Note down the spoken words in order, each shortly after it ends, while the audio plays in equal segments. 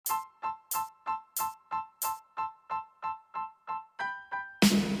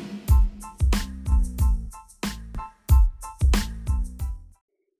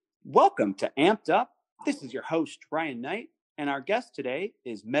Welcome to Amped Up. This is your host, Ryan Knight, and our guest today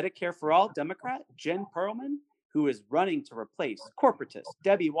is Medicare for All Democrat Jen Perlman, who is running to replace corporatist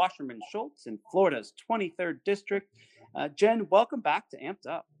Debbie Wasserman Schultz in Florida's 23rd District. Jen, welcome back to Amped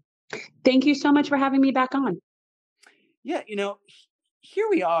Up. Thank you so much for having me back on. Yeah, here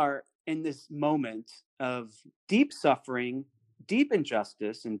we are in this moment of deep suffering, deep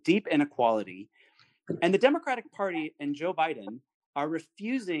injustice, and deep inequality. And the Democratic Party and Joe Biden are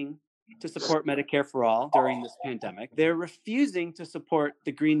refusing to support Medicare for All during this pandemic. They're refusing to support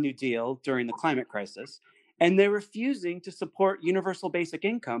the Green New Deal during the climate crisis. And they're refusing to support universal basic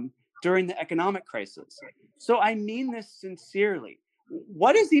income during the economic crisis. So I mean this sincerely.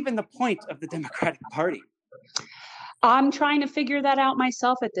 What is even the point of the Democratic Party? I'm trying to figure that out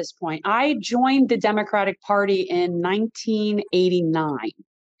myself at this point. I joined the Democratic Party in 1989.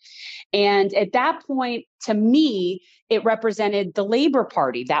 And at that point, to me, it represented the Labor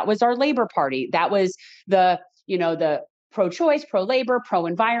Party. That was our Labor Party. That was the pro-choice, pro-labor,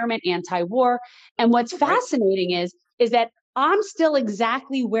 pro-environment, anti-war. And what's fascinating is that I'm still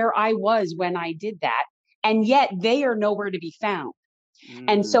exactly where I was when I did that. And yet they are nowhere to be found.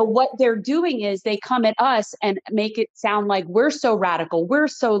 And so what they're doing is they come at us and make it sound like we're so radical, we're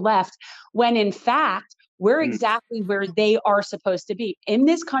so left, when in fact, we're exactly where they are supposed to be. In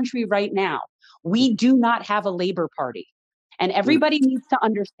this country right now, we do not have a Labor Party. And everybody needs to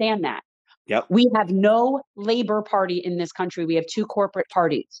understand that. Yep. We have no Labor Party in this country. We have two corporate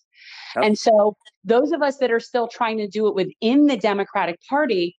parties. Yep. And so those of us that are still trying to do it within the Democratic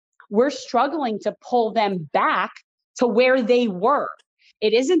Party, we're struggling to pull them back to where they were.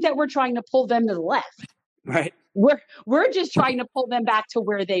 It isn't that we're trying to pull them to the left. Right. We're just trying to pull them back to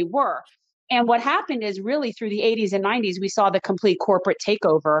where they were. And what happened is really through the 80s and 90s, we saw the complete corporate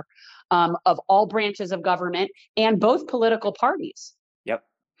takeover of all branches of government and both political parties. Yep.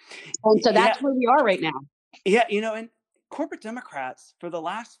 And so that's where we are right now. Yeah, and corporate Democrats for the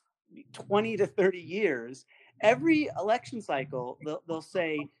last 20 to 30 years, every election cycle, they'll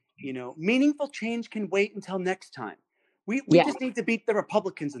say, meaningful change can wait until next time. We just need to beat the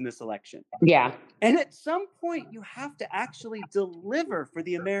Republicans in this election. Yeah. And at some point, you have to actually deliver for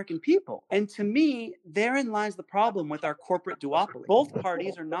the American people. And to me, therein lies the problem with our corporate duopoly. Both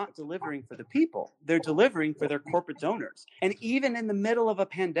parties are not delivering for the people. They're delivering for their corporate donors. And even in the middle of a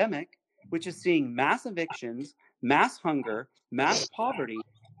pandemic, which is seeing mass evictions, mass hunger, mass poverty,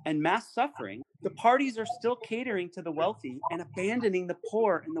 and mass suffering, the parties are still catering to the wealthy and abandoning the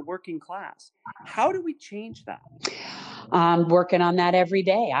poor and the working class. How do we change that? I'm working on that every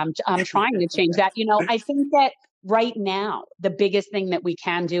day. I'm trying to change that. I think that right now, the biggest thing that we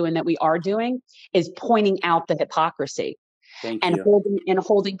can do and that we are doing is pointing out the hypocrisy and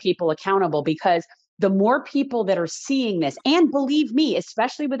holding people accountable, because the more people that are seeing this, and believe me,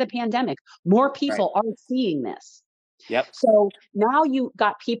 especially with the pandemic, more people are seeing this. Yep. So now you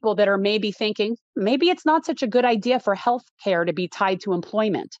got people that are maybe thinking, maybe it's not such a good idea for healthcare to be tied to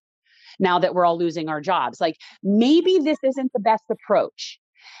employment now that we're all losing our jobs. Like, maybe this isn't the best approach.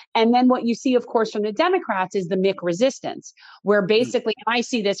 And then what you see, of course, from the Democrats is the Mick resistance, where basically, and I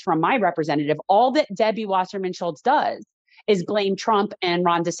see this from my representative, all that Debbie Wasserman Schultz does is blame Trump and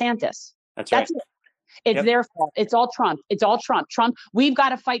Ron DeSantis. That's right. It. It's their fault. It's all Trump. It's all Trump. Trump, we've got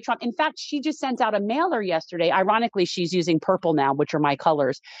to fight Trump. In fact, she just sent out a mailer yesterday. Ironically, she's using purple now, which are my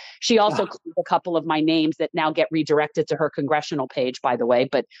colors. She also cleared a couple of my names that now get redirected to her congressional page, by the way.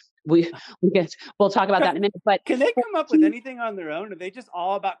 But we'll talk about that in a minute. But can they come up with anything on their own? Are they just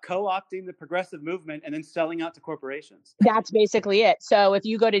all about co-opting the progressive movement and then selling out to corporations? That's basically it. So if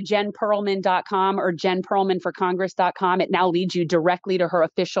you go to jenperlman.com or jenperlmanforcongress.com, it now leads you directly to her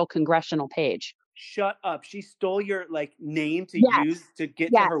official congressional page. Shut up. She stole your name to use to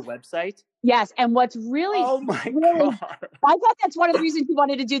get to her website? Yes. And what's really, God. I thought that's one of the reasons you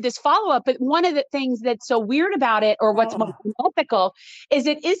wanted to do this follow-up. But one of the things that's so weird about it, or what's most unethical, is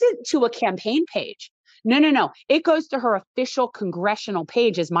it isn't to a campaign page. No. It goes to her official congressional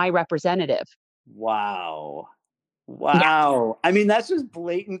page as my representative. Wow. Yeah. I mean, that's just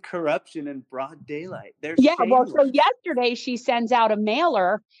blatant corruption in broad daylight. Well, so yesterday she sends out a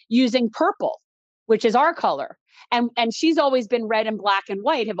mailer using purple, which is our color. And she's always been red and black and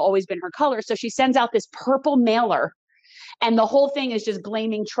white have always been her color. So she sends out this purple mailer, and the whole thing is just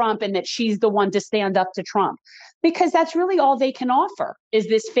blaming Trump and that she's the one to stand up to Trump, because that's really all they can offer is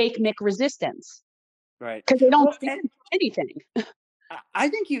this fake Mick resistance. Right. Because they don't stand anything. I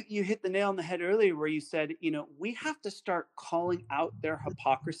think you hit the nail on the head earlier where you said, we have to start calling out their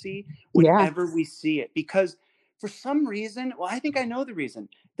hypocrisy whenever we see it, because for some reason, I think I know the reason.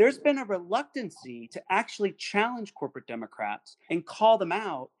 There's been a reluctancy to actually challenge corporate Democrats and call them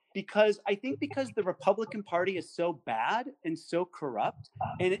out because I think because the Republican Party is so bad and so corrupt,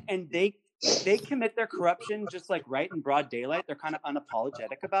 and they commit their corruption just like right in broad daylight. They're kind of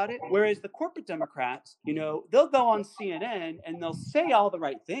unapologetic about it. Whereas the corporate Democrats, they'll go on CNN and they'll say all the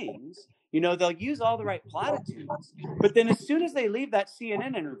right things. They'll use all the right platitudes. But then as soon as they leave that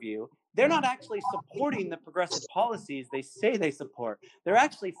CNN interview, they're not actually supporting the progressive policies they say they support. They're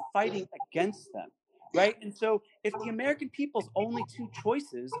actually fighting against them. Right. And so if the American people's only two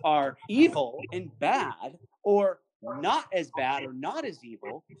choices are evil and bad, or not as bad or not as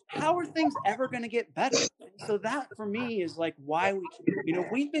evil, how are things ever going to get better? And so that for me is like why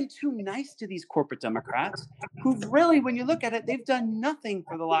we've been too nice to these corporate Democrats who've really, when you look at it, they've done nothing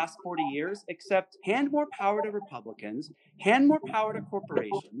for the last 40 years except hand more power to Republicans, hand more power to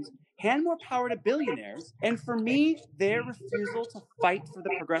corporations, hand more power to billionaires. And for me, their refusal to fight for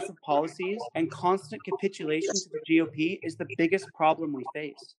the progressive policies and constant capitulation to the GOP is the biggest problem we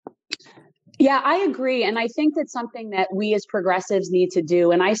face. Yeah, I agree. And I think that's something that we as progressives need to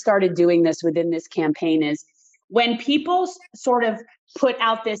do. And I started doing this within this campaign is when people sort of put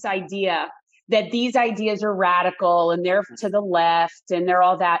out this idea that these ideas are radical and they're to the left and they're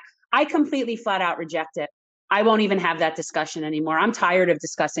all that, I completely flat out reject it. I won't even have that discussion anymore. I'm tired of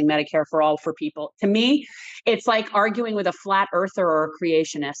discussing Medicare for all for people. To me, it's like arguing with a flat earther or a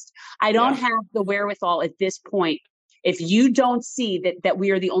creationist. I don't have the wherewithal at this point. If you don't see that we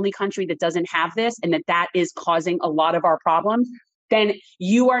are the only country that doesn't have this and that is causing a lot of our problems, then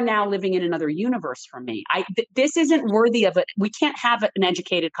you are now living in another universe for me. This isn't worthy of it. We can't have an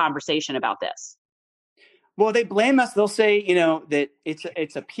educated conversation about this. Well, they blame us. They'll say, that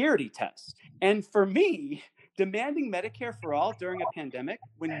it's a purity test. And for me, demanding Medicare for all during a pandemic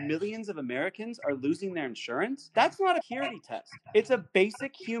when millions of Americans are losing their insurance, that's not a purity test. It's a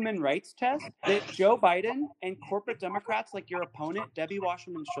basic human rights test that Joe Biden and corporate Democrats like your opponent, Debbie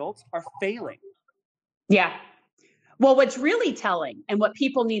Wasserman Schultz, are failing. Yeah. Well, what's really telling and what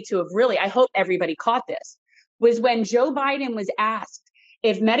people need to have really, I hope everybody caught this, was when Joe Biden was asked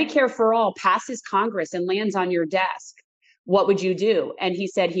if Medicare for all passes Congress and lands on your desk, what would you do? And he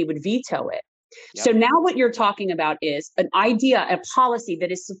said he would veto it. Yep. So now what you're talking about is an idea, a policy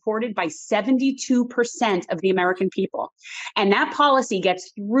that is supported by 72% of the American people. And that policy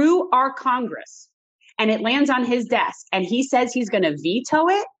gets through our Congress and it lands on his desk and he says he's going to veto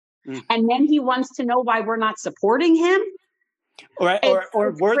it. And then he wants to know why we're not supporting him. Or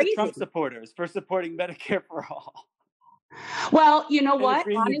we're the Trump supporters for supporting Medicare for all. Well, you know what?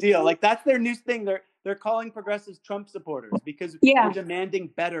 Green New Deal. Like that's their new thing. They're calling progressives Trump supporters because we're demanding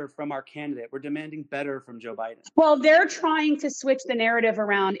better from our candidate. We're demanding better from Joe Biden. Well, they're trying to switch the narrative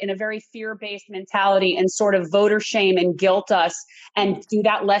around in a very fear-based mentality and sort of voter shame and guilt us and do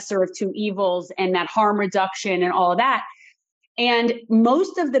that lesser of two evils and that harm reduction and all of that. And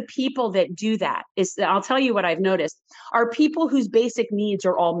most of the people that do that is, I'll tell you what I've noticed, are people whose basic needs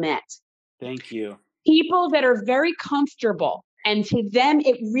are all met. Thank you. People that are very comfortable. And to them,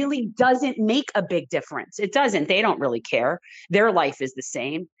 it really doesn't make a big difference. It doesn't. They don't really care. Their life is the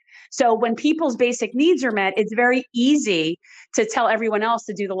same. So when people's basic needs are met, it's very easy to tell everyone else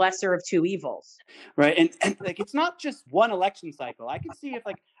to do the lesser of two evils. Right. And like, it's not just one election cycle. I can see if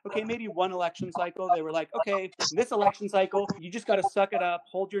maybe one election cycle, they were like, okay, this election cycle, you just got to suck it up,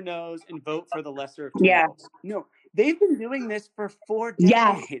 hold your nose and vote for the lesser of two evils. No, they've been doing this for 4 decades.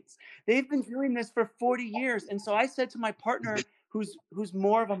 Yeah. They've been doing this for 40 years. And so I said to my partner, who's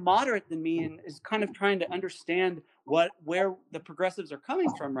more of a moderate than me and is kind of trying to understand where the progressives are coming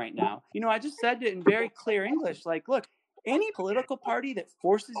from right now. I just said it in very clear English, like, look, any political party that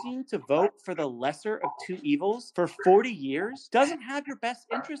forces you to vote for the lesser of two evils for 40 years doesn't have your best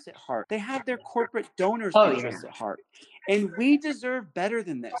interests at heart. They have their corporate donors' interests at heart. And we deserve better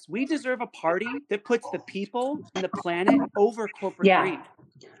than this. We deserve a party that puts the people and the planet over corporate greed.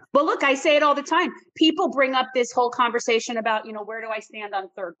 Well, look, I say it all the time. People bring up this whole conversation about, where do I stand on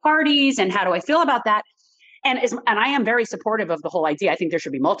third parties and how do I feel about that? And I am very supportive of the whole idea. I think there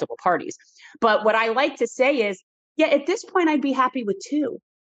should be multiple parties. But what I like to say is, at this point, I'd be happy with two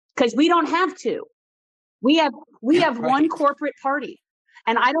because we don't have two. We have one corporate party.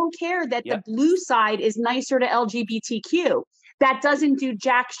 And I don't care that the blue side is nicer to LGBTQ. That doesn't do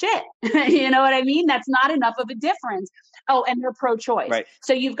jack shit. You know what I mean? That's not enough of a difference. Oh, and they're pro-choice. Right.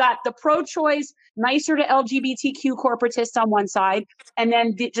 So you've got the pro-choice, nicer to LGBTQ corporatists on one side, and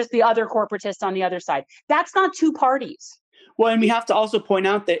then just the other corporatists on the other side. That's not two parties. Well, and we have to also point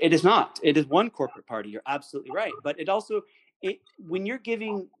out that it is not. It is one corporate party. You're absolutely right. But it also, when you're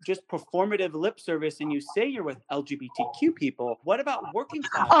giving just performative lip service and you say you're with LGBTQ people, what about working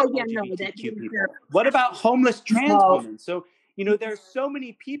class LGBTQ people? What about homeless trans women? So You know, there are so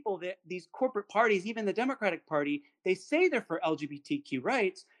many people that these corporate parties, even the Democratic Party, they say they're for LGBTQ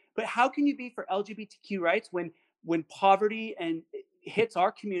rights, but how can you be for LGBTQ rights when poverty and hits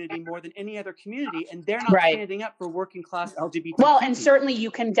our community more than any other community, and they're not Right. standing up for working class LGBTQ Well, and people? certainly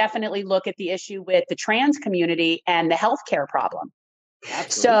you can definitely look at the issue with the trans community and the healthcare problem. Absolutely.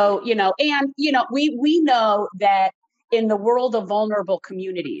 So, we know that in the world of vulnerable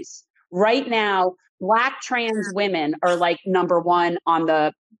communities, right now, Black trans women are like number one on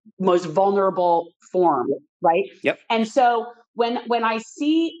the most vulnerable form, right? Yep. And so when I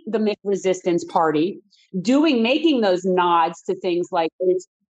see the Mick Resistance Party making those nods to things like it's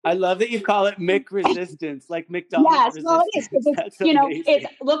I love that you call it Mick resistance, like McDonald's yes, well, it is resistance. because That's amazing. it's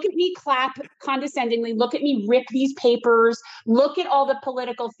look at me clap condescendingly, look at me rip these papers, look at all the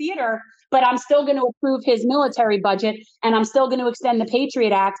political theater, but I'm still going to approve his military budget, and I'm still going to extend the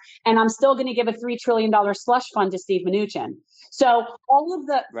Patriot Act, and I'm still going to give a $3 trillion slush fund to Steve Mnuchin. So all of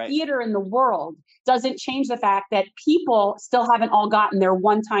the theater in the world doesn't change the fact that people still haven't all gotten their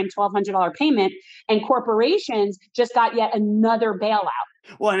one-time $1,200 payment, and corporations just got yet another bailout.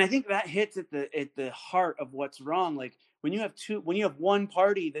 Well, and I think that hits at the heart of what's wrong. Like when you have one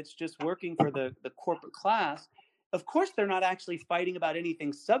party that's just working for the corporate class, of course they're not actually fighting about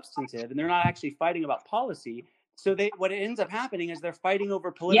anything substantive, and they're not actually fighting about policy. So what ends up happening is they're fighting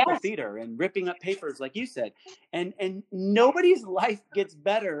over political theater and ripping up papers, like you said. And nobody's life gets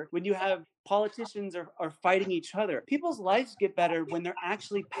better when you have politicians are fighting each other. People's lives get better when they're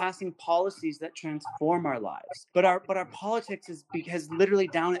actually passing policies that transform our lives. But our politics is literally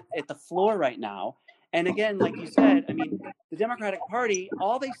down at the floor right now. And again, like you said, I mean, the Democratic Party,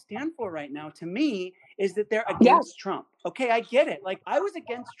 all they stand for right now, to me, is that they're against Trump. Okay, I get it. Like, I was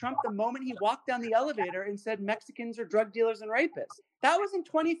against Trump the moment he walked down the elevator and said Mexicans are drug dealers and rapists. That was in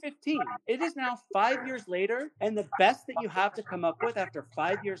 2015. It is now 5 years later, and the best that you have to come up with after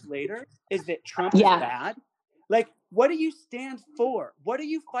 5 years later is that Trump is bad. Like, what do you stand for? What are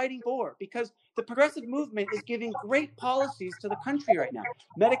you fighting for? Because the progressive movement is giving great policies to the country right now.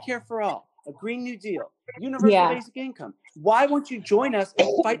 Medicare for all, a Green New Deal, universal basic income. Why won't you join us and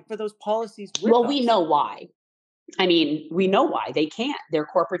fight for those policies with us? We know why. I mean, we know why. They can't. Their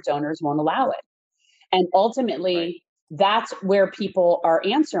corporate donors won't allow it. And ultimately, that's where people are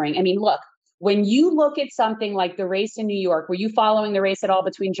answering. I mean, look, when you look at something like the race in New York, were you following the race at all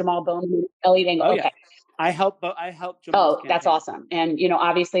between Jamal Bowman and Eliot Engel? Oh, yeah. I helped Jamal. Oh, that's awesome. And,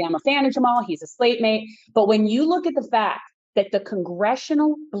 obviously I'm a fan of Jamal. He's a slate mate. But when you look at the fact that the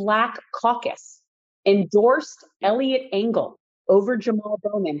Congressional Black Caucus endorsed Eliot Engel over Jamal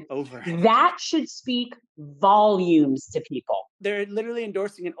Bowman, that should speak volumes to people. They're literally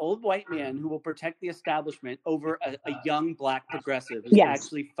endorsing an old white man who will protect the establishment over a young Black progressive who's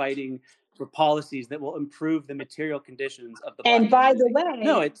actually fighting for policies that will improve the material conditions of the Black community. By the way,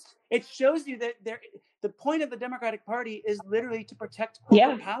 no, it shows you that the point of the Democratic Party is literally to protect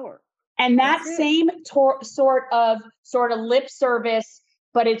corporate power. And that same sort of lip service,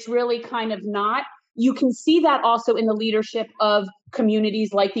 but it's really kind of not. You can see that also in the leadership of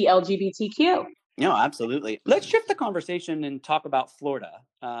communities like the LGBTQ. No, absolutely. Let's shift the conversation and talk about Florida,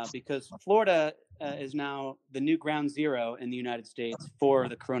 because Florida is now the new ground zero in the United States for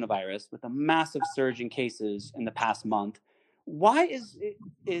the coronavirus, with a massive surge in cases in the past month. Why is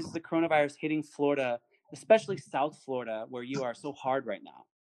the coronavirus hitting Florida, especially South Florida, where you are, so hard right now?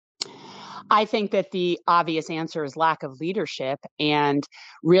 I think that the obvious answer is lack of leadership. And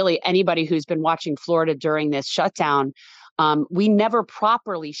really, anybody who's been watching Florida during this shutdown, we never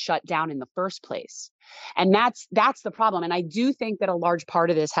properly shut down in the first place. And that's the problem. And I do think that a large part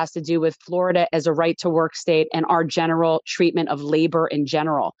of this has to do with Florida as a right to work state and our general treatment of labor in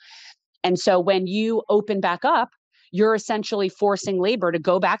general. And so when you open back up, you're essentially forcing labor to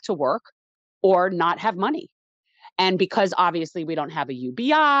go back to work or not have money. And because obviously we don't have a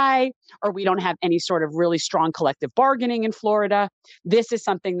UBI or we don't have any sort of really strong collective bargaining in Florida, this is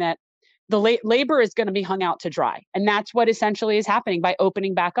something that the labor is going to be hung out to dry. And that's what essentially is happening by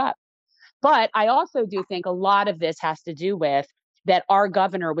opening back up. But I also do think a lot of this has to do with that our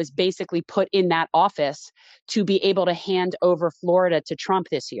governor was basically put in that office to be able to hand over Florida to Trump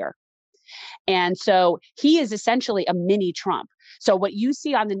this year. And so he is essentially a mini Trump. So what you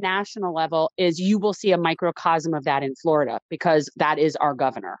see on the national level is you will see a microcosm of that in Florida because that is our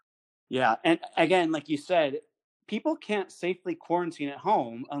governor. Yeah. And again, like you said, people can't safely quarantine at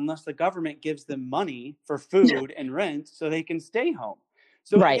home unless the government gives them money for food and rent so they can stay home.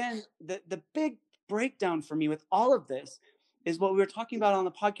 So again, the big breakdown for me with all of this is what we were talking about on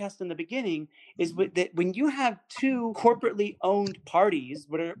the podcast in the beginning, is that when you have two corporately owned parties,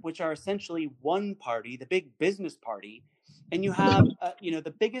 which are essentially one party, the big business party, and you have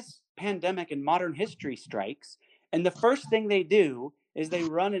the biggest pandemic in modern history strikes, and the first thing they do is they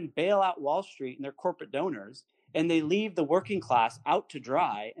run and bail out Wall Street and their corporate donors, and they leave the working class out to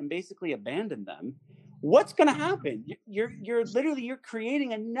dry and basically abandon them. What's going to happen? You're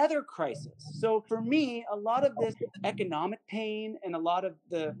creating another crisis. So for me, a lot of this economic pain and a lot of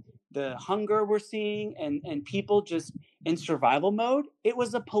the hunger we're seeing and people just in survival mode, it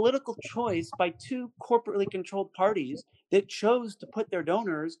was a political choice by two corporately controlled parties that chose to put their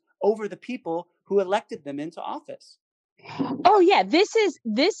donors over the people who elected them into office. Oh yeah, this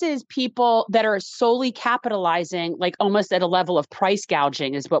is people that are solely capitalizing, like almost at a level of price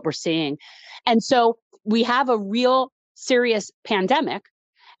gouging is what we're seeing. And so we have a real serious pandemic,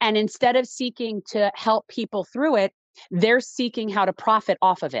 and instead of seeking to help people through it, they're seeking how to profit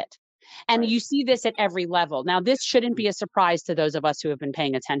off of it. And you see this at every level. Now, this shouldn't be a surprise to those of us who have been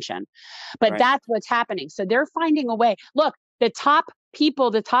paying attention, but that's what's happening. So they're finding a way. Look, the top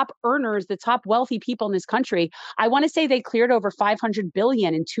people, the top earners, the top wealthy people in this country, I want to say they cleared over 500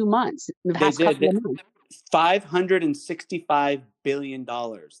 billion in 2 months. In the past couple of months. $565 billion.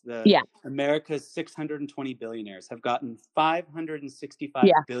 Yeah. America's 620 billionaires have gotten $565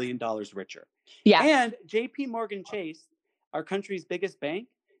 billion richer. Yeah. And JP Morgan Chase, our country's biggest bank,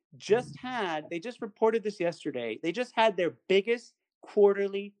 they just reported this yesterday. They just had their biggest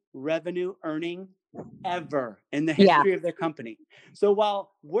quarterly revenue earning ever in the history of their company. So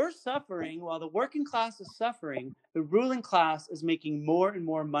while we're suffering, while the working class is suffering, the ruling class is making more and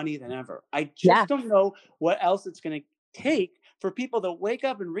more money than ever. I just don't know what else it's going to take for people to wake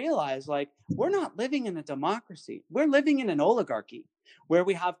up and realize, like, we're not living in a democracy. We're living in an oligarchy where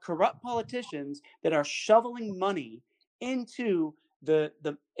we have corrupt politicians that are shoveling money into the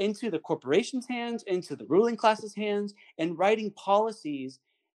corporations' hands, into the ruling class's hands, and writing policies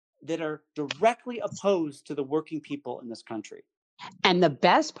that are directly opposed to the working people in this country. And the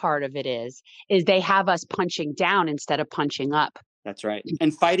best part of it is they have us punching down instead of punching up. That's right.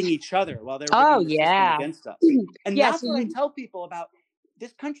 And fighting each other while they're rigging the system against us. And that's what I tell people about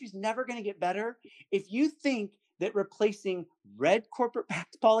this country's never going to get better. If you think that replacing red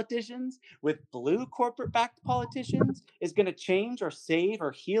corporate-backed politicians with blue corporate-backed politicians is going to change or save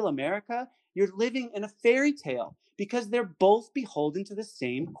or heal America, you're living in a fairy tale, because they're both beholden to the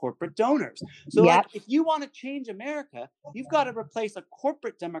same corporate donors. So like, if you want to change America, you've got to replace a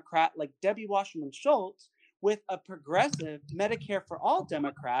corporate Democrat like Debbie Wasserman Schultz with a progressive Medicare for All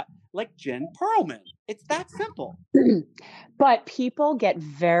Democrat like Jen Perlman. It's that simple. But people get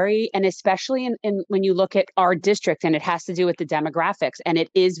and especially in when you look at our district, and it has to do with the demographics, and it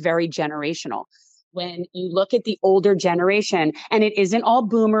is very generational. When you look at the older generation, and it isn't all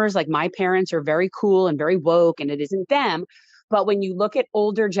boomers, like my parents are very cool and very woke, and it isn't them. But when you look at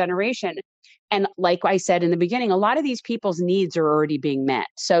older generation, and like I said in the beginning, a lot of these people's needs are already being met.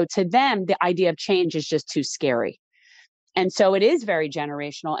 So to them, the idea of change is just too scary. And so it is very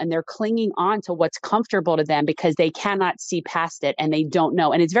generational, and they're clinging on to what's comfortable to them because they cannot see past it and they don't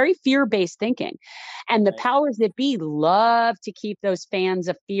know. And it's very fear-based thinking. And the powers that be love to keep those fans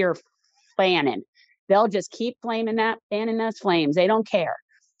of fear fanning. They'll just keep fanning those flames. They don't care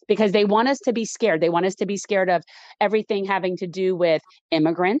because they want us to be scared. They want us to be scared of everything having to do with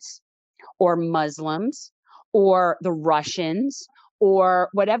immigrants or Muslims or the Russians or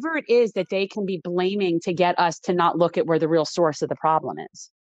whatever it is that they can be blaming to get us to not look at where the real source of the problem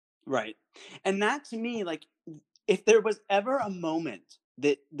is. Right. And that, to me, like, if there was ever a moment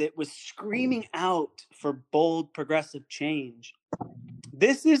that was screaming out for bold progressive change,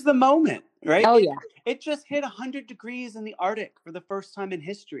 this is the moment, right? Oh, yeah. It just hit 100 degrees in the Arctic for the first time in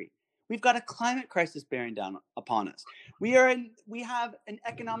history. We've got a climate crisis bearing down upon us. We have an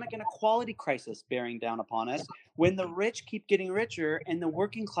economic inequality crisis bearing down upon us when the rich keep getting richer and the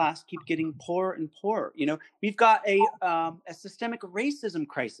working class keep getting poorer and poorer. You know, we've got a systemic racism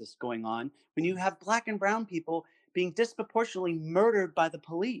crisis going on when you have Black and brown people being disproportionately murdered by the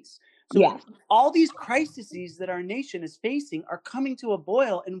police. So all these crises that our nation is facing are coming to a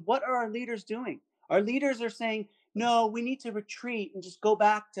boil. And what are our leaders doing? Our leaders are saying, no, we need to retreat and just go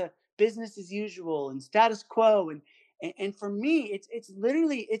back to business as usual and status quo. And for me, it's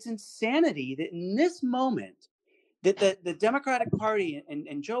literally, it's insanity that in this moment that the Democratic Party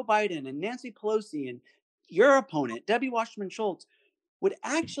and Joe Biden and Nancy Pelosi and your opponent, Debbie Wasserman Schultz, would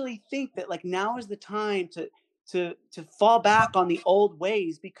actually think that, like, now is the time to fall back on the old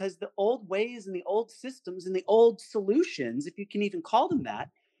ways, because the old ways and the old systems and the old solutions, if you can even call them that,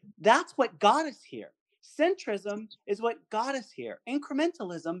 that's what got us here. Centrism is what got us here.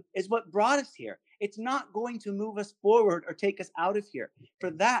 Incrementalism is what brought us here. It's not going to move us forward or take us out of here. For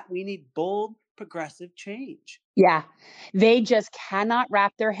that, we need bold progressive change. Yeah, they just cannot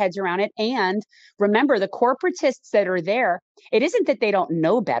wrap their heads around it. And remember, the corporatists that are there, it isn't that they don't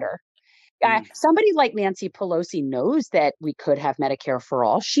know better. Mm. Somebody like Nancy Pelosi knows that we could have Medicare for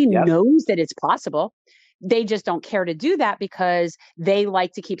all. She Yep. knows that it's possible. They just don't care to do that because they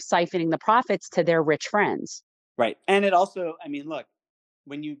like to keep siphoning the profits to their rich friends. Right. And it also, I mean, look,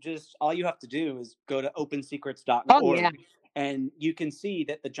 when you just, all you have to do is go to Oh, yeah. opensecrets.org and you can see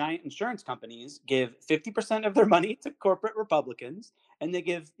that the giant insurance companies give 50% of their money to corporate Republicans and they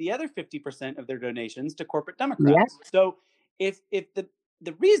give the other 50% of their donations to corporate Yep. Democrats. So if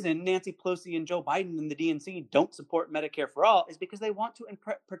the reason Nancy Pelosi and Joe Biden and the DNC don't support Medicare for all is because they want to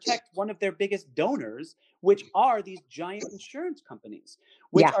protect one of their biggest donors, which are these giant insurance companies,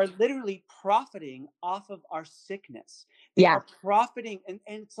 which Yeah. are literally profiting off of our sickness. They Yeah. are profiting. And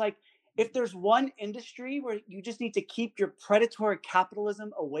it's like, if there's one industry where you just need to keep your predatory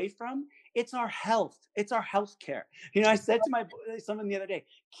capitalism away from, it's our health. It's our health care. You know, I said to someone the other day,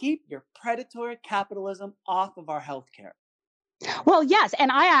 keep your predatory capitalism off of our health care. Well, yes.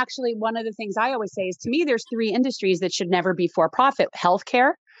 And I actually, one of the things I always say is to me, there's three industries that should never be for profit: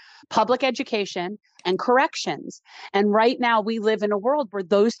 healthcare, public education, and corrections. And right now, we live in a world where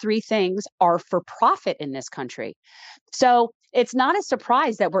those three things are for profit in this country. So it's not a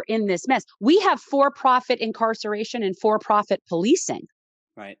surprise that we're in this mess. We have for profit incarceration and for profit policing.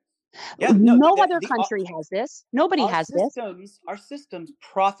 Right. Yeah. No, No other country has this. Nobody has this. our systems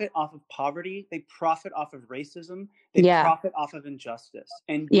profit off of poverty. They profit off of racism. They Yeah. profit off of injustice.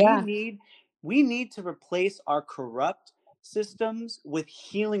 And Yeah. we need to replace our corrupt systems with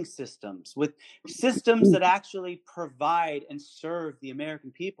healing systems, with systems that actually provide and serve the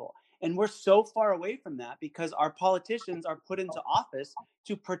American people. And we're so far away from that because our politicians are put into office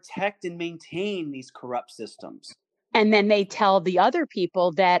to protect and maintain these corrupt systems. And then they tell the other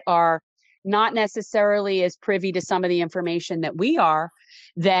people that are not necessarily as privy to some of the information that we are,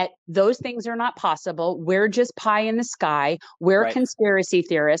 that those things are not possible. We're just pie in the sky. We're Right. conspiracy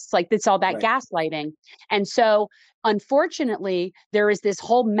theorists. Like, it's all that Right. gaslighting. And so, unfortunately, there is this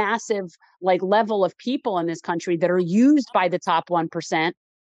whole massive level of people in this country that are used by the top 1%.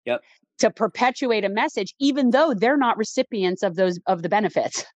 Yep. To perpetuate a message, even though they're not recipients of the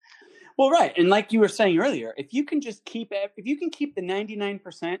benefits. Well, right. And like you were saying earlier, if you can keep the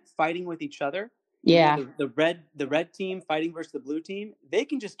 99% fighting with each other, Yeah. the red team fighting versus the blue team, they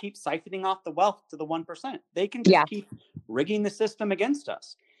can just keep siphoning off the wealth to the 1%. They can just keep rigging the system against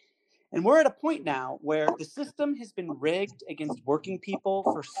us. And we're at a point now where the system has been rigged against working people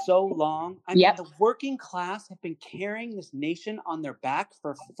for so long. I mean, the working class have been carrying this nation on their back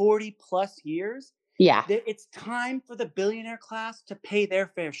for 40 plus years. Yeah. It's time for the billionaire class to pay their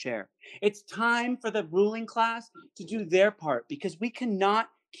fair share. It's time for the ruling class to do their part, because we cannot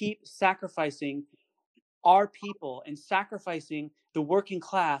keep sacrificing our people and sacrificing the working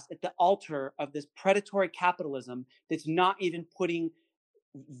class at the altar of this predatory capitalism that's not even putting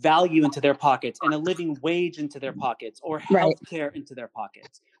value into their pockets and a living wage into their pockets or health care into their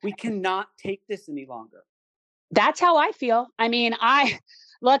pockets. We cannot take this any longer. That's how I feel. I mean, I've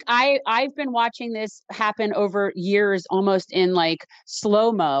been watching this happen over years, almost in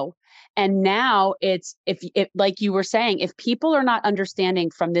slow-mo. And now it's, if like you were saying, if people are not understanding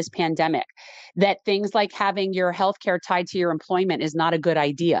from this pandemic that things like having your healthcare tied to your employment is not a good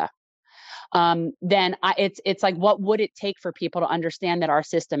idea, then it's like, what would it take for people to understand that our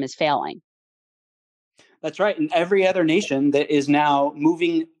system is failing? That's right. And every other nation that is now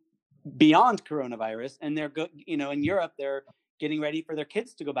moving beyond coronavirus, and they're in Europe, they're getting ready for their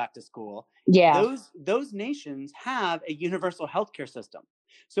kids to go back to school. Yeah. Those nations have a universal healthcare system.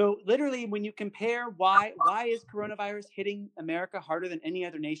 So literally, when you compare why is coronavirus hitting America harder than any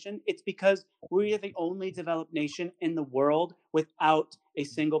other nation, it's because we are the only developed nation in the world without a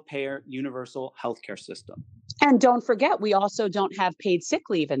single payer universal healthcare system. And don't forget, we also don't have paid sick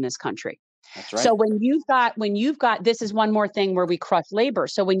leave in this country. That's right. So when you've got, this is one more thing where we crush labor.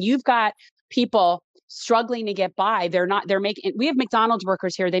 So when you've got people struggling to get by, we have McDonald's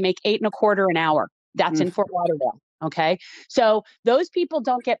workers here. They make $8.25 an hour. That's in Fort Lauderdale. Okay. So those people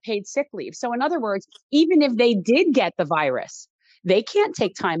don't get paid sick leave. So in other words, even if they did get the virus, they can't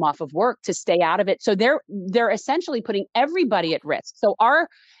take time off of work to stay out of it. So they're essentially putting everybody at risk. So our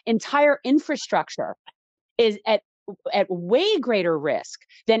entire infrastructure is at way greater risk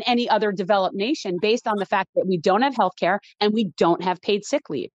than any other developed nation, based on the fact that we don't have healthcare and we don't have paid sick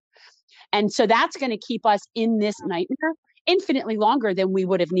leave. And so that's going to keep us in this nightmare infinitely longer than we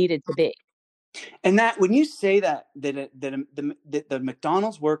would have needed to be. And that, when you say that the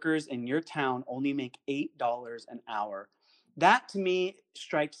McDonald's workers in your town only make $8 an hour, that to me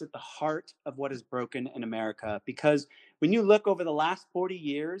strikes at the heart of what is broken in America, because when you look over the last 40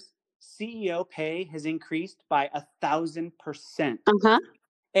 years, CEO pay has increased by 1,000%. Uh-huh.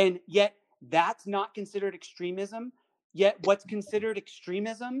 And yet that's not considered extremism. Yet what's considered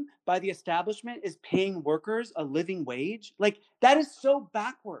extremism by the establishment is paying workers a living wage. Like, that is so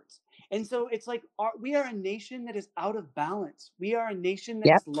backwards. And so it's like we are a nation that is out of balance. We are a nation that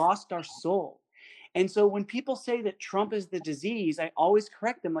Yep. has lost our soul. And so when people say that Trump is the disease, I always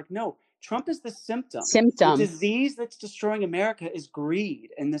correct them like, no, Trump is the symptom. The Symptom. disease that's destroying America is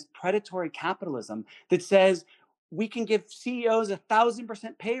greed and this predatory capitalism that says we can give CEOs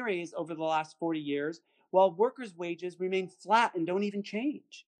 1,000% pay raise over the last 40 years, while workers' wages remain flat and don't even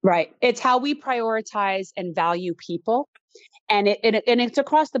change. Right. It's how we prioritize and value people. And it's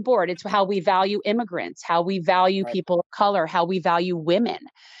across the board. It's how we value immigrants, how we value Right. people of color, how we value women.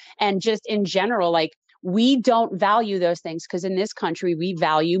 And just in general, like, we don't value those things because in this country, we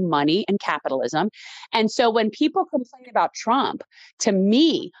value money and capitalism. And so when people complain about Trump, to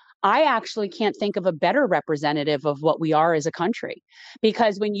me, I actually can't think of a better representative of what we are as a country.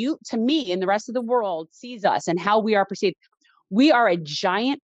 Because when you, to me, and the rest of the world sees us and how we are perceived, we are a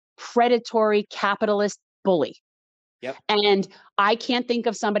giant predatory capitalist bully. Yep. And I can't think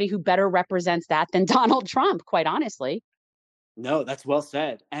of somebody who better represents that than Donald Trump, quite honestly. No, that's well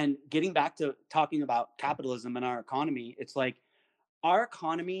said. And getting back to talking about capitalism and our economy, it's like our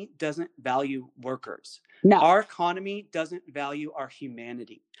economy doesn't value workers. No. Our economy doesn't value our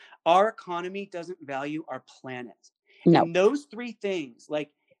humanity. Our economy doesn't value our planet. No. And those three things, like,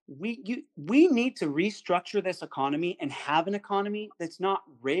 we need to restructure this economy and have an economy that's not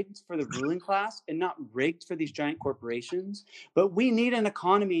rigged for the ruling class and not rigged for these giant corporations, but we need an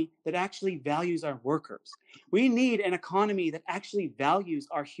economy that actually values our workers. We need an economy that actually values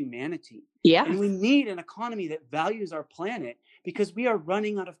our humanity. Yeah. And we need an economy that values our planet, because we are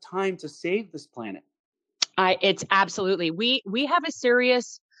running out of time to save this planet. It's absolutely, we have a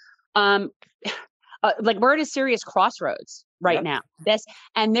serious, like, we're at a serious crossroads right now.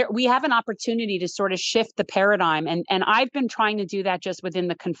 We have an opportunity to sort of shift the paradigm. And I've been trying to do that just within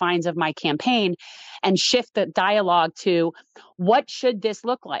the confines of my campaign and shift the dialogue to what should this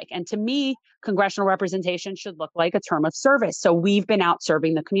look like? And to me, congressional representation should look like a term of service. So we've been out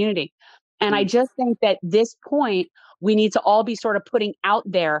serving the community. And I just think that this point, we need to all be sort of putting out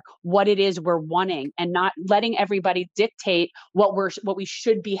there what it is we're wanting and not letting everybody dictate what we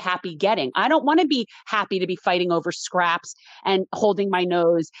should be happy getting. I don't want to be happy to be fighting over scraps and holding my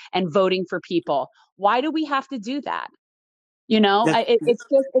nose and voting for people. Why do we have to do that?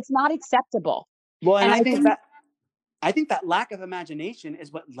 It's not acceptable. Well, and And I think that lack of imagination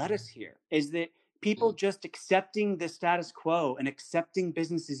is what led us here, is that people just accepting the status quo and accepting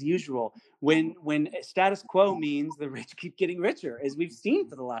business as usual, when status quo means the rich keep getting richer, as we've seen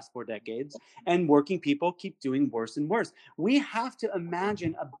for the last 4 decades, and working people keep doing worse and worse. We have to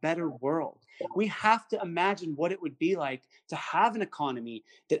imagine a better world. We have to imagine what it would be like to have an economy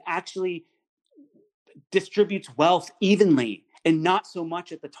that actually distributes wealth evenly and not so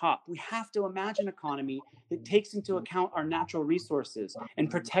much at the top. We have to imagine an economy that takes into account our natural resources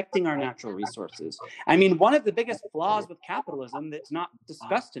and protecting our natural resources. I mean, one of the biggest flaws with capitalism that's not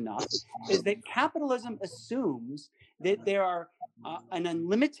discussed enough is that capitalism assumes that there are an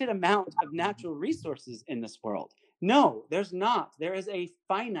unlimited amount of natural resources in this world. No, there's not. There is a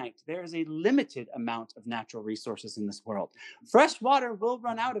limited amount of natural resources in this world. Fresh water will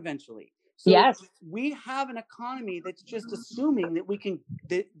run out eventually. So yes, we have an economy that's just assuming that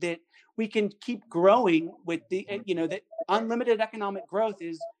we can keep growing with that unlimited economic growth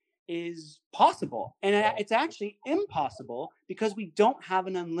is possible, and it's actually impossible because we don't have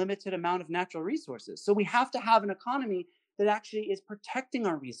an unlimited amount of natural resources. So we have to have an economy that actually is protecting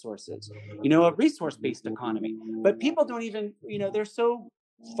our resources, a resource-based economy. But people don't even, they're so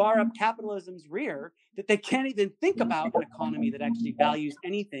far up capitalism's rear that they can't even think about an economy that actually values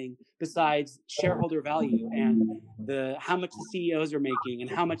anything besides shareholder value and how much the CEOs are making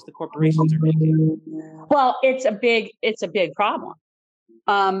and how much the corporations are making. Well, it's a big problem.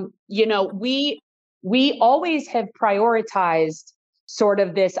 We always have prioritized sort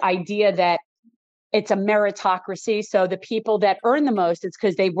of this idea that it's a meritocracy. So the people that earn the most, it's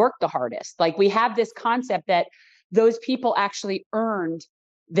because they work the hardest. Like, we have this concept that those people actually earned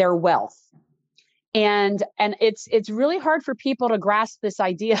their wealth. And it's really hard for people to grasp this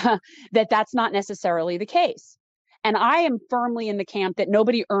idea that that's not necessarily the case. And I am firmly in the camp that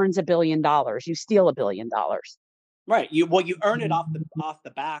nobody earns $1 billion. You steal $1 billion. Right. You earn it off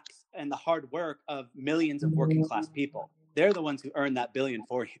the backs and the hard work of millions of working class people. They're the ones who earn that billion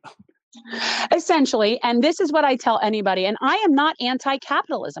for you. Essentially, and this is what I tell anybody, and I am not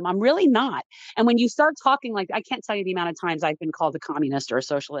anti-capitalism. I'm really not. And when you start talking like, I can't tell you the amount of times I've been called a communist or a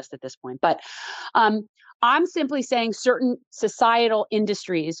socialist at this point, but um, I'm simply saying certain societal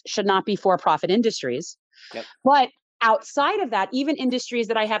industries should not be for-profit industries. Yep. But outside of that, even industries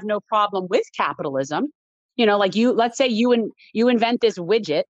that I have no problem with capitalism, like let's say you invent this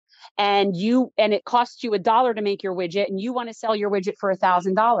widget and it costs you $1 to make your widget and you want to sell your widget for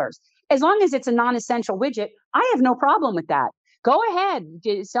 $1,000. As long as it's a non-essential widget, I have no problem with that. Go ahead,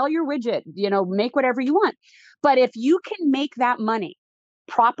 sell your widget, make whatever you want. But if you can make that money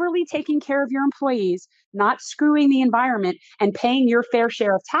properly taking care of your employees, not screwing the environment, and paying your fair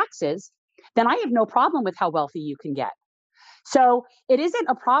share of taxes, then I have no problem with how wealthy you can get. So it isn't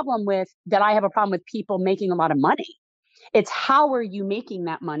a problem that I have a problem with people making a lot of money. It's how are you making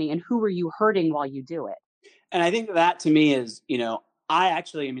that money and who are you hurting while you do it? And I think that to me is,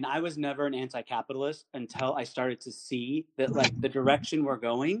 I was never an anti-capitalist until I started to see that like the direction we're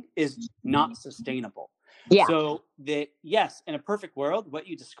going is not sustainable. Yeah. So that, yes, in a perfect world, what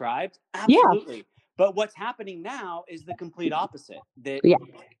you described, Yeah. absolutely. But what's happening now is the complete opposite. That,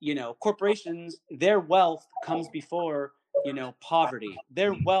 corporations, their wealth comes before, poverty.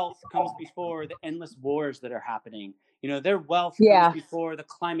 Their wealth comes before the endless wars that are happening. Their wealth comes before the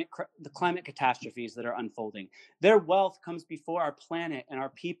climate catastrophes that are unfolding. Their wealth comes before our planet and our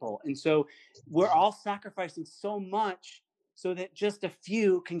people. And so we're all sacrificing so much so that just a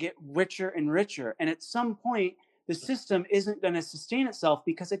few can get richer and richer. And at some point, the system isn't going to sustain itself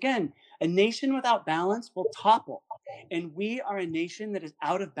because, again, a nation without balance will topple. And we are a nation that is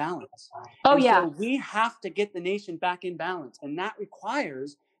out of balance. So we have to get the nation back in balance. And that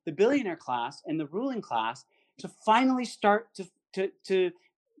requires the billionaire class and the ruling class to finally start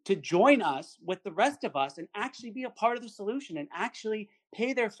to join us with the rest of us and actually be a part of the solution and actually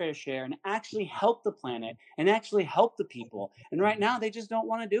pay their fair share and actually help the planet and actually help the people. And right now, they just don't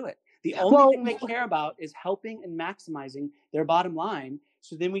want to do it. The only thing they care about is helping and maximizing their bottom line.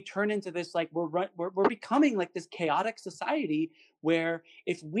 So then we turn into this, like, we're becoming like this chaotic society where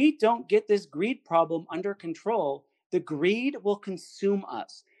if we don't get this greed problem under control, the greed will consume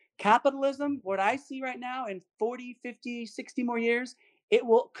us. Capitalism, what I see right now in 40, 50, 60 more years, it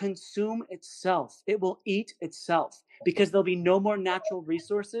will consume itself. It will eat itself because there'll be no more natural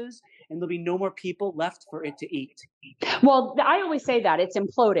resources and there'll be no more people left for it to eat. Well, I always say that it's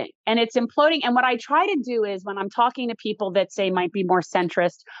imploding and it's imploding. And what I try to do is when I'm talking to people that say might be more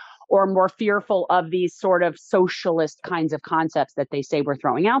centrist or more fearful of these sort of socialist kinds of concepts that they say we're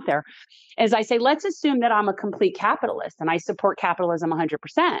throwing out there, is I say, let's assume that I'm a complete capitalist and I support capitalism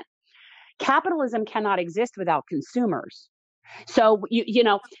 100%. Capitalism cannot exist without consumers. So,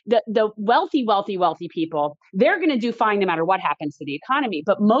 the wealthy people, they're going to do fine no matter what happens to the economy.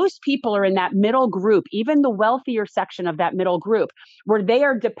 But most people are in that middle group, even the wealthier section of that middle group, where they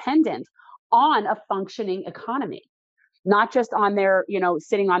are dependent on a functioning economy, not just on their,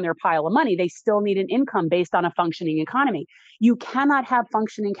 sitting on their pile of money. They still need an income based on a functioning economy. You cannot have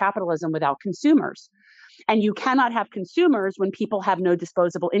functioning capitalism without consumers. And you cannot have consumers when people have no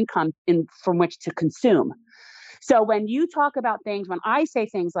disposable income from which to consume. So when you talk about things, when I say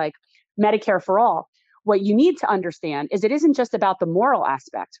things like Medicare for all, what you need to understand is it isn't just about the moral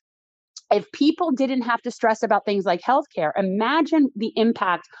aspect. If people didn't have to stress about things like healthcare, imagine the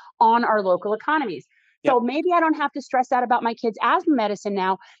impact on our local economies. So maybe I don't have to stress out about my kids' asthma medicine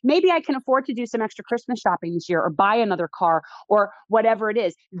now. Maybe I can afford to do some extra Christmas shopping this year or buy another car or whatever it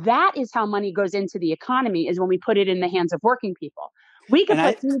is. That is how money goes into the economy, is when we put it in the hands of working people. We could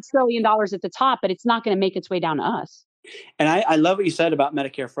put $3 trillion at the top, but it's not going to make its way down to us. And I love what you said about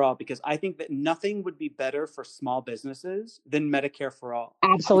Medicare for all, because I think that nothing would be better for small businesses than Medicare for all.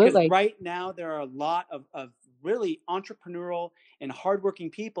 Absolutely. Because right now there are a lot of really entrepreneurial and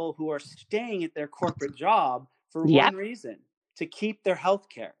hardworking people who are staying at their corporate job for one reason: to keep their health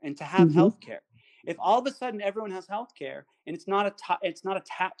care and to have health care. If all of a sudden everyone has health care and it's not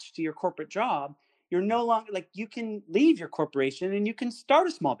attached to your corporate job, you're no longer, like, you can leave your corporation and you can start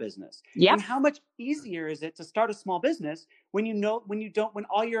a small business. And how much easier is it to start a small business when when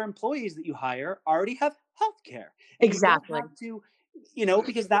all your employees that you hire already have health care? Exactly. You don't have to,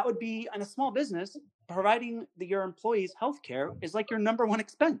 because that would be, in a small business, providing your employees health care is like your number one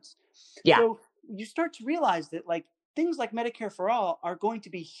expense. So you start to realize that, like, things like Medicare for all are going to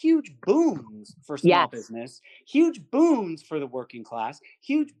be huge boons for small business, huge boons for the working class,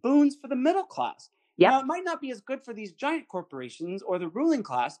 huge boons for the middle class. Now, it might not be as good for these giant corporations or the ruling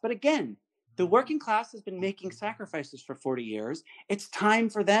class, but again, the working class has been making sacrifices for 40 years. It's time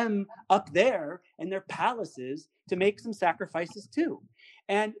for them up there in their palaces to make some sacrifices too.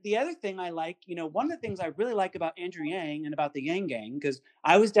 And the other thing I like, one of the things I really like about Andrew Yang and about the Yang Gang, because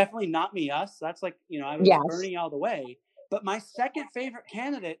I was definitely not me, us. That's like, I was Yes. Bernie all the way. But my second favorite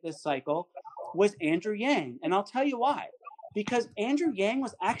candidate this cycle was Andrew Yang. And I'll tell you why. Because Andrew Yang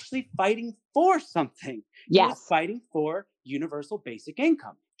was actually fighting for something. He was Yes. fighting for universal basic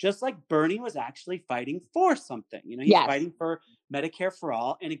income, just like Bernie was actually fighting for something. He's Yes. fighting for Medicare for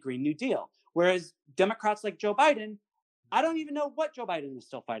all and a Green New Deal. Whereas Democrats like Joe Biden, I don't even know what Joe Biden is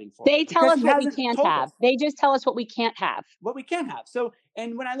still fighting for. They tell because us he what we hasn't can't told have. us They just tell us what we can't have. what we can have. So,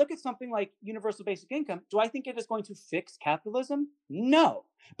 and when I look at something like universal basic income, do I think it is going to fix capitalism? No.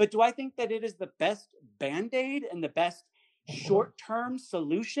 But do I think that it is the best Band-Aid and the best short-term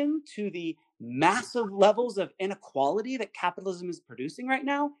solution to the massive levels of inequality that capitalism is producing right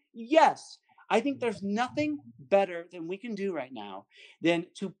now? Yes. I think there's nothing better than we can do right now than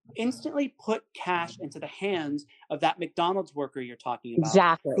to instantly put cash into the hands of that McDonald's worker you're talking about,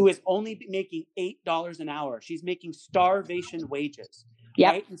 Exactly. who is only making $8 an hour. She's making starvation wages,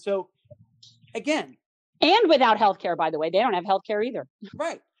 Yep. right? And so, again, and without healthcare, by the way, they don't have healthcare either.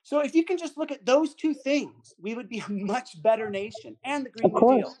 right. So if you can just look at those two things, we would be a much better nation, and the Green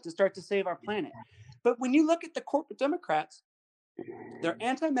New Deal to start to save our planet. But when you look at the corporate Democrats, they're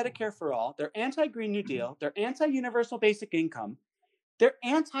anti-Medicare for all, they're anti-Green New Deal, they're anti-universal basic income, they're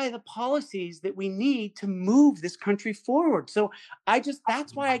anti the policies that we need to move this country forward. So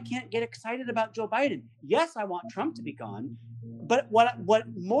that's why I can't get excited about Joe Biden. Yes, I want Trump to be gone, but what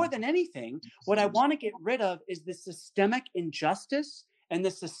more than anything, what I want to get rid of is the systemic injustice and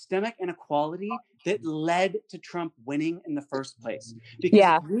the systemic inequality that led to Trump winning in the first place.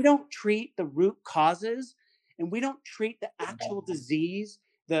 Because if we don't treat the root causes and we don't treat the actual disease,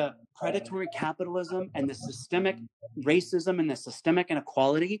 the predatory capitalism and the systemic racism and the systemic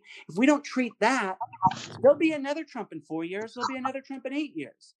inequality, if we don't treat that, there'll be another Trump in 4 years, there'll be another Trump in 8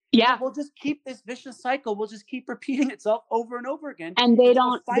 years. Yeah. We'll just keep this vicious cycle. We'll just keep repeating itself over and over again. And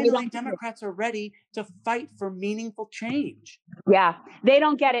finally, Democrats are ready to fight for meaningful change. Yeah, they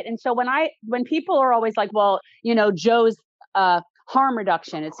don't get it. And so when people are always like, well, Joe's harm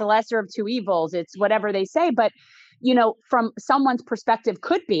reduction, it's the lesser of two evils, it's whatever they say. But, from someone's perspective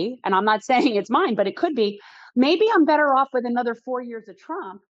could be, and I'm not saying it's mine, but it could be, maybe I'm better off with another 4 years of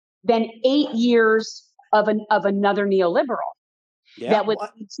Trump than 8 years of another neoliberal. Yeah. That would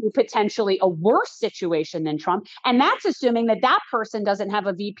lead to potentially a worse situation than Trump. And that's assuming that person doesn't have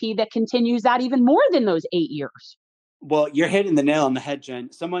a VP that continues that even more than those 8 years. Well, you're hitting the nail on the head,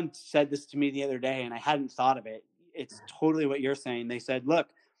 Jen. Someone said this to me the other day, and I hadn't thought of it. It's totally what you're saying. They said, look,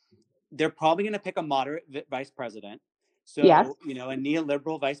 they're probably going to pick a moderate vice president. So, a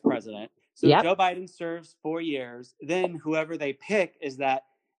neoliberal vice president. So Joe Biden serves 4 years. Then whoever they pick is that,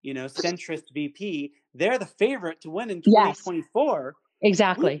 centrist VP. They're the favorite to win in 2024. Yes,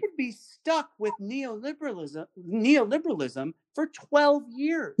 exactly. We could be stuck with neoliberalism for 12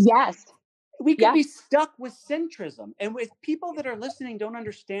 years. Yes. We could be stuck with centrism. And if people that are listening don't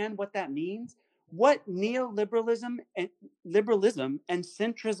understand what that means, what neoliberalism and liberalism and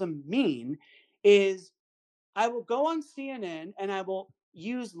centrism mean is I will go on CNN and I will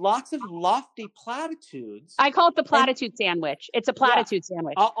use lots of lofty platitudes. I call it the platitude sandwich. It's a platitude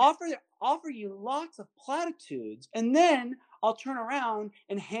sandwich. I'll offer you lots of platitudes, and then I'll turn around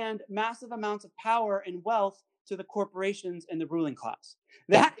and hand massive amounts of power and wealth to the corporations and the ruling class.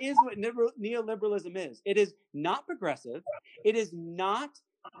 That is what neoliberalism is. It is not progressive. It is not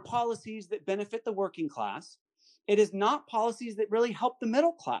policies that benefit the working class. It is not policies that really help the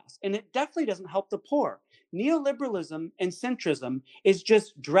middle class. And it definitely doesn't help the poor. Neoliberalism and centrism is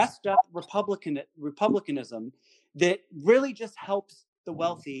just dressed up republicanism that really just helps the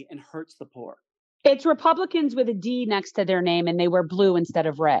wealthy and hurts the poor. It's Republicans with a D next to their name, and they wear blue instead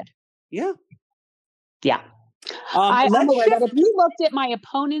of red. Yeah. Yeah. I'm aware that if you looked at my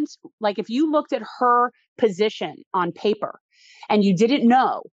opponent's, like if you looked at her position on paper and you didn't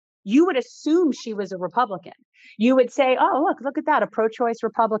know, you would assume she was a Republican. You would say, oh, look at that, a pro-choice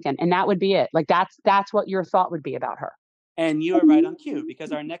Republican. And that would be it. Like that's what your thought would be about her. And you are right on cue,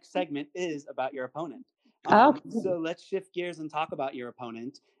 because our next segment is about your opponent. So let's shift gears and talk about your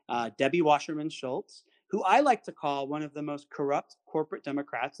opponent, Debbie Wasserman Schultz, who I like to call one of the most corrupt corporate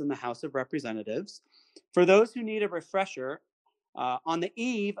Democrats in the House of Representatives. For those who need a refresher, on the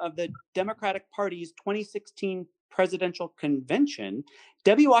eve of the Democratic Party's 2016 presidential convention,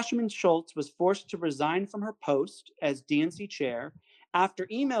 Debbie Wasserman Schultz was forced to resign from her post as DNC chair after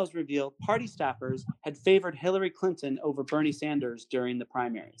emails revealed party staffers had favored Hillary Clinton over Bernie Sanders during the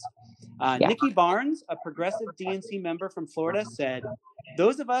primaries. Nikki Barnes, a progressive DNC member from Florida, said,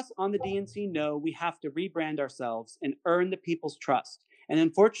 "Those of us on the DNC know we have to rebrand ourselves and earn the people's trust. And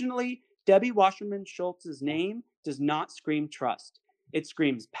unfortunately, Debbie Wasserman Schultz's name does not scream trust. It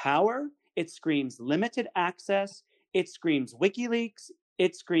screams power. It screams limited access. It screams WikiLeaks.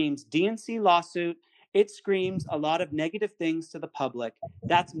 It screams DNC lawsuit. It screams a lot of negative things to the public.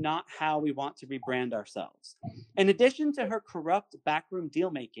 That's not how we want to rebrand ourselves. In addition to her corrupt backroom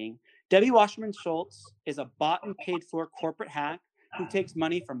deal making, Debbie Wasserman Schultz is a bought and paid for corporate hack who takes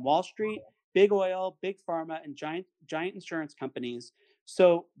money from Wall Street, big oil, big pharma, and giant insurance companies.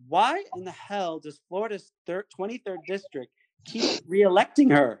 So why in the hell does Florida's 23rd district keep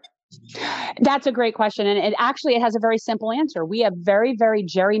reelecting her? That's a great question. And it has a very simple answer. We have very, very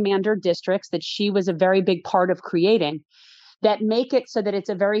gerrymandered districts that she was a very big part of creating that make it so that it's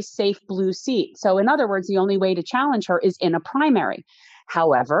a very safe blue seat. So in other words, the only way to challenge her is in a primary.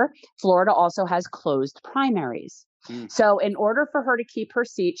 However, Florida also has closed primaries. So in order for her to keep her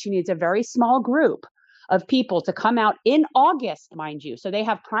seat, she needs a very small group of people to come out in August, mind you. So they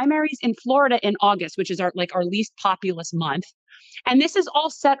have primaries in Florida in August, which is our least populous month. And this is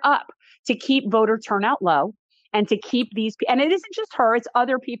all set up to keep voter turnout low and to keep these, and it isn't just her, it's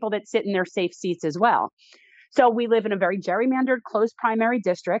other people that sit in their safe seats as well. So we live in a very gerrymandered, closed primary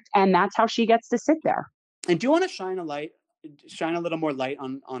district, and that's how she gets to sit there. And do you want to shine a little more light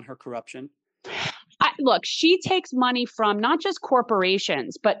on her corruption? Look, she takes money from not just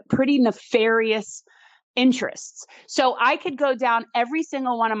corporations, but pretty nefarious interests. So I could go down every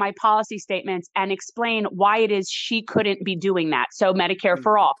single one of my policy statements and explain why it is she couldn't be doing that. So Medicare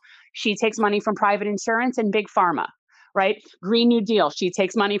for all, she takes money from private insurance and big pharma, right? Green New Deal, she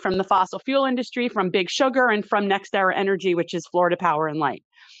takes money from the fossil fuel industry, from Big Sugar, and from NextEra Energy, which is Florida Power and Light.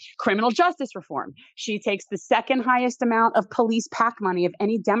 Criminal justice reform, she takes the second highest amount of police PAC money of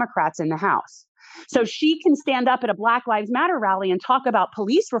any Democrats in the House. So she can stand up at a Black Lives Matter rally and talk about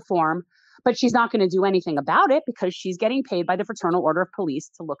police reform, but she's not going to do anything about it because she's getting paid by the Fraternal Order of Police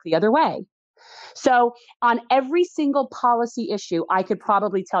to look the other way. So on every single policy issue, I could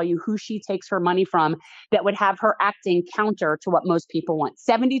probably tell you who she takes her money from that would have her acting counter to what most people want.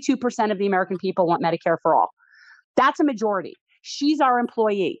 72% of the American people want Medicare for all. That's a majority. She's our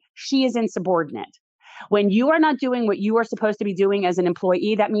employee. She is insubordinate. When you are not doing what you are supposed to be doing as an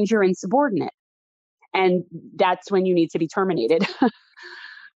employee, that means you're insubordinate. And that's when you need to be terminated.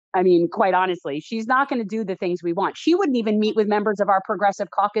 I mean, quite honestly, she's not going to do the things we want. She wouldn't even meet with members of our progressive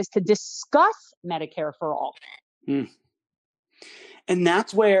caucus to discuss Medicare for all. And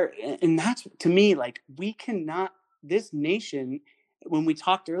that's to me, like, we cannot, this nation, when we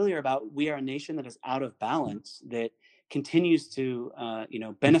talked earlier about we are a nation that is out of balance, that continues to,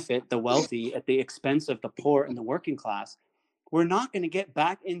 benefit the wealthy at the expense of the poor and the working class. We're not going to get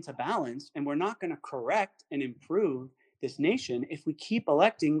back into balance, and we're not going to correct and improve this nation if we keep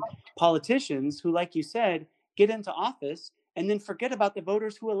electing politicians who, like you said, get into office and then forget about the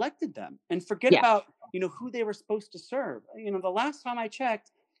voters who elected them and forget about, who they were supposed to serve. The last time I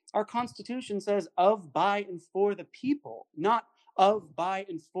checked, our Constitution says of, by, and for the people, not of, by,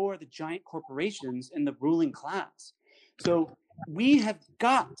 and for the giant corporations and the ruling class. So we have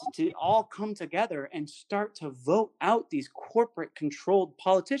got to all come together and start to vote out these corporate controlled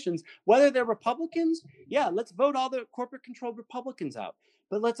politicians, whether they're Republicans. Yeah, let's vote all the corporate controlled Republicans out,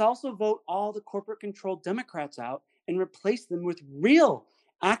 but let's also vote all the corporate controlled Democrats out and replace them with real,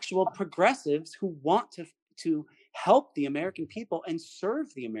 actual progressives who want to help the American people and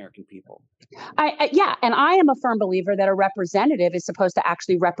serve the American people. And I am a firm believer that a representative is supposed to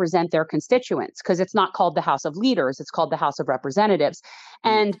actually represent their constituents, because it's not called the House of Leaders, it's called the House of Representatives.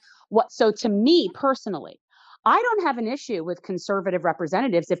 And so to me personally, I don't have an issue with conservative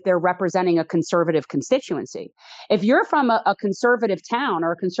representatives if they're representing a conservative constituency. If you're from a conservative town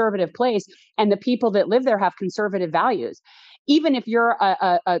or a conservative place and the people that live there have conservative values, even if you're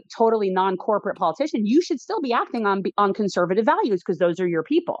a totally non-corporate politician, you should still be acting on conservative values because those are your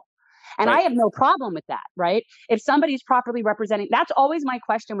people. And I have no problem with that, right? If somebody's properly representing, that's always my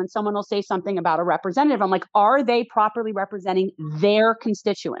question when someone will say something about a representative. I'm like, are they properly representing their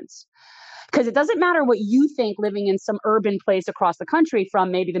constituents? Because it doesn't matter what you think living in some urban place across the country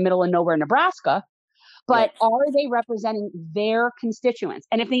from maybe the middle of nowhere, Nebraska, but are they representing their constituents?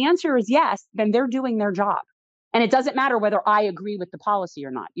 And if the answer is yes, then they're doing their job. And it doesn't matter whether I agree with the policy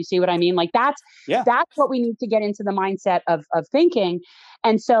or not. You see what I mean? Like that's what we need to get into the mindset of thinking.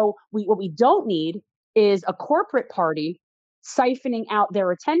 And so what we don't need is a corporate party siphoning out their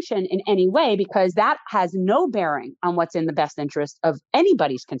attention in any way, because that has no bearing on what's in the best interest of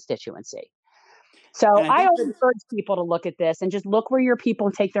anybody's constituency. So I always urge people to look at this and just look where your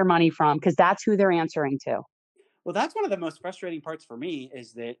people take their money from, because that's who they're answering to. Well, that's one of the most frustrating parts for me,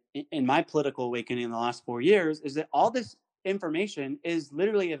 is that in my political awakening in the last 4 years, is that all this information is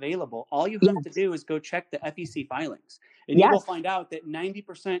literally available. All you have to Yes. do is go check the FEC filings, and you will Yes. find out that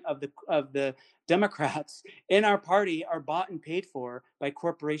 90% of the Democrats in our party are bought and paid for by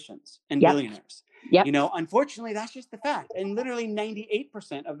corporations and Yep. billionaires. Yep. You know, unfortunately, that's just the fact. And literally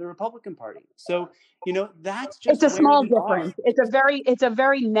 98% of the Republican Party. So, you know, that's It's just a where small we are. difference. It's a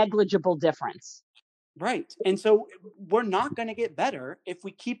very negligible difference. Right. And so we're not going to get better if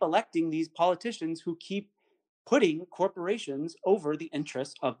we keep electing these politicians who keep putting corporations over the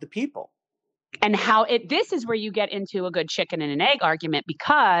interests of the people. And this is where you get into a good chicken and an egg argument,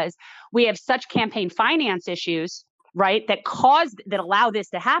 because we have such campaign finance issues, right, that allow this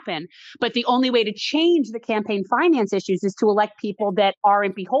to happen. But the only way to change the campaign finance issues is to elect people that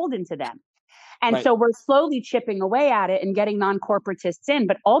aren't beholden to them. And Right. so we're slowly chipping away at it and getting non-corporatists in.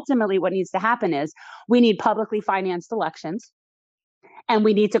 But ultimately, what needs to happen is we need publicly financed elections, and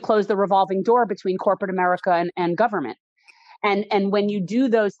we need to close the revolving door between corporate America and government. And when you do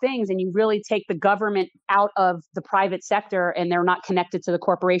those things and you really take the government out of the private sector and they're not connected to the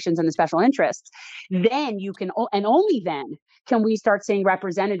corporations and the special interests, then you can, and only then can we start seeing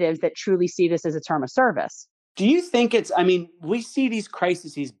representatives that truly see this as a term of service. Do you think I mean, we see these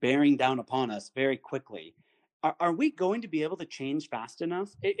crises bearing down upon us very quickly. Are we going to be able to change fast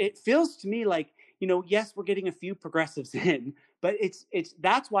enough? It feels to me like, you know, yes, we're getting a few progressives in, but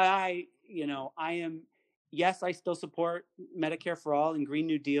that's why I am, yes, I still support Medicare for All and Green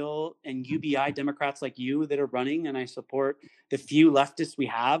New Deal and UBI Democrats like you that are running, and I support the few leftists we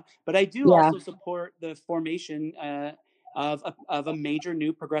have, but I do Yeah. also support the formation of a major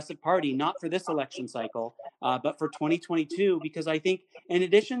new progressive party, not for this election cycle, but for 2022, because I think in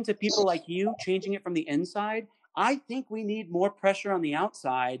addition to people like you changing it from the inside, I think we need more pressure on the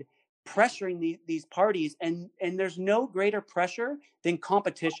outside, pressuring these parties. And there's no greater pressure than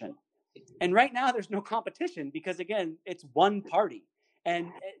competition. And right now there's no competition because, again, it's one party and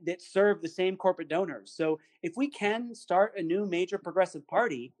that serve the same corporate donors. So if we can start a new major progressive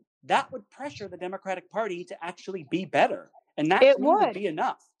party, that would pressure the Democratic Party to actually be better. And that It to me would would. be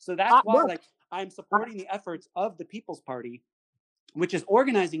enough. So that's why, Look, like, I'm supporting the efforts of the People's Party, which is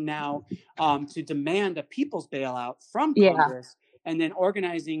organizing now to demand a people's bailout from yeah. Congress, and then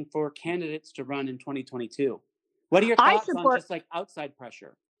organizing for candidates to run in 2022. What are your I thoughts on support. just like outside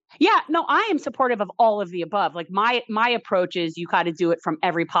pressure? Yeah, no, I am supportive of all of the above. Like my approach is you got to do it from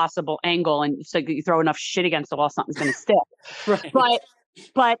every possible angle, and so you throw enough shit against the wall, something's going to stick. Right.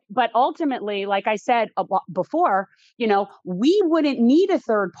 But ultimately, like I said before, you know, we wouldn't need a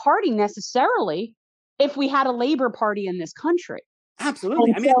third party necessarily if we had a Labor Party in this country.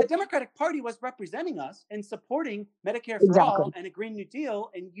 Absolutely. And I mean, if so, the Democratic Party was representing us and supporting Medicare for exactly, All and a Green New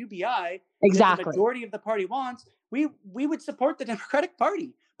Deal and UBI that the exactly. majority of the party wants, we would support the Democratic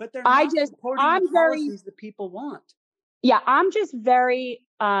Party. But they're I not just, supporting the I'm very, policies that people want. yeah, I'm just very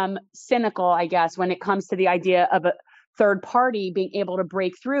cynical, I guess, when it comes to the idea of a third party being able to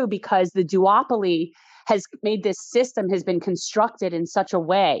break through, because the duopoly has made this system has been constructed in such a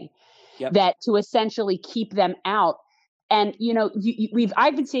way Yep. that to essentially keep them out. And you know,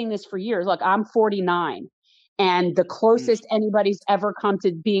 I've been seeing this for years. Look, I'm 49, and the closest anybody's ever come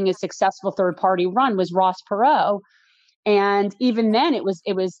to being a successful third party run was Ross Perot, and even then it was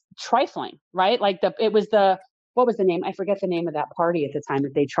trifling, right? Like it was the what was the name? I forget the name of that party at the time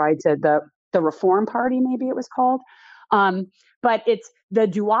that they tried to the Reform Party, maybe it was called. But it's the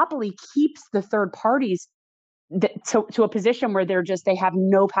duopoly keeps the third parties to a position where they have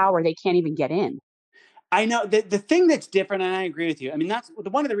no power. They can't even get in. I know the thing that's different, and I agree with you. I mean, that's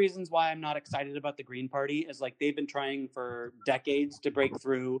one of the reasons why I'm not excited about the Green Party is like they've been trying for decades to break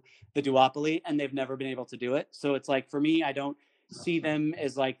through the duopoly, and they've never been able to do it. So it's like for me, I don't see them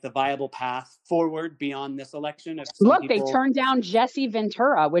as like the viable path forward beyond this election. If some Look, they people, turned down Jesse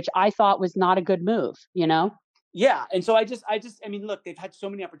Ventura, which I thought was not a good move. You know. yeah, and so I mean, look, they've had so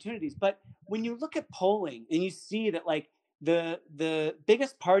many opportunities, but when you look at polling and you see that like the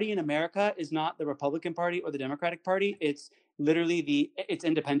biggest party in America is not the Republican Party or the Democratic Party, it's literally it's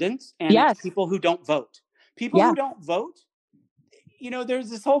independents, and Yes. it's people who don't vote. People who don't vote, you know, there's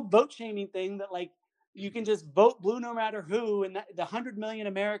this whole vote shaming thing that like you can just vote blue no matter who, and the 100 million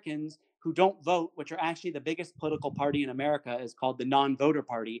Americans who don't vote, which are actually the biggest political party in America, is called the non-voter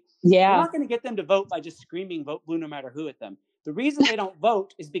party. Yeah. You're not going to get them to vote by just screaming vote blue no matter who at them. The reason they don't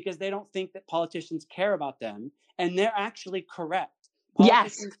vote is because they don't think that politicians care about them, and they're actually correct.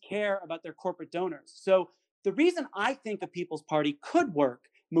 Politicians care about their corporate donors. So the reason I think a People's Party could work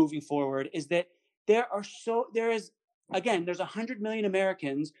moving forward is that there's 100 million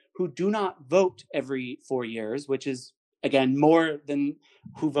Americans who do not vote every 4 years, which is again, more than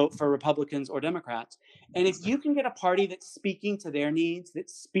who vote for Republicans or Democrats. And if you can get a party that's speaking to their needs,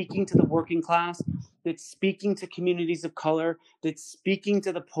 that's speaking to the working class, that's speaking to communities of color, that's speaking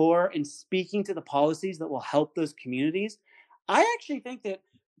to the poor, and speaking to the policies that will help those communities, I actually think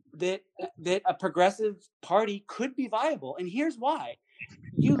that a progressive party could be viable. And here's why.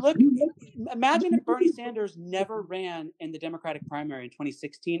 Imagine if Bernie Sanders never ran in the Democratic primary in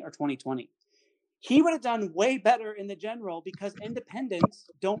 2016 or 2020. He would have done way better in the general because independents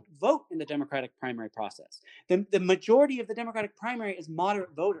don't vote in the Democratic primary process. The majority of the Democratic primary is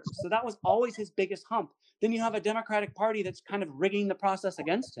moderate voters. So that was always his biggest hump. Then you have a Democratic Party that's kind of rigging the process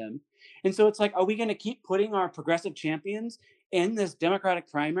against him. And so it's like, are we going to keep putting our progressive champions in this Democratic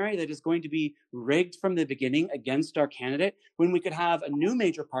primary that is going to be rigged from the beginning against our candidate when we could have a new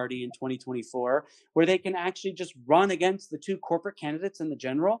major party in 2024 where they can actually just run against the two corporate candidates in the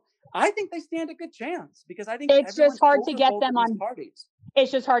general? I think they stand a good chance because I think it's just hard to get them on parties.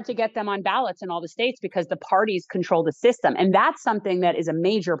 It's just hard to get them on ballots in all the states because the parties control the system. And that's something that is a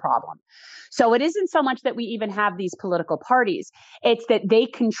major problem. So it isn't so much that we even have these political parties. It's that they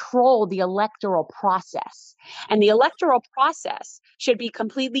control the electoral process. And the electoral process should be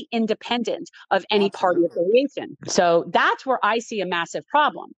completely independent of any party affiliation. So that's where I see a massive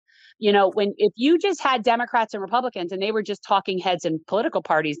problem. You know, if you just had Democrats and Republicans and they were just talking heads in political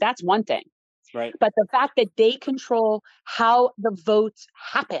parties, that's one thing. Right. But the fact that they control how the votes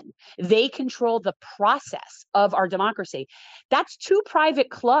happen, they control the process of our democracy. That's two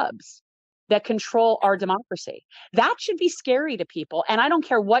private clubs that control our democracy. That should be scary to people. And I don't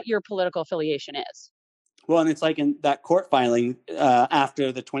care what your political affiliation is. Well, and it's like in that court filing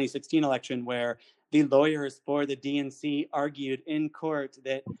after the 2016 election where the lawyers for the DNC argued in court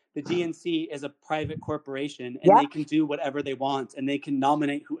that the DNC is a private corporation and they can do whatever they want and they can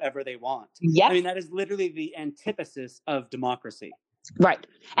nominate whoever they want. I mean, that is literally the antithesis of democracy. Right.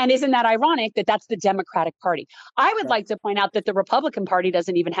 And isn't that ironic that that's the Democratic Party? I would like to point out that the Republican Party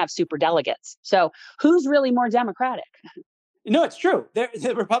doesn't even have superdelegates. So who's really more Democratic? No, it's true.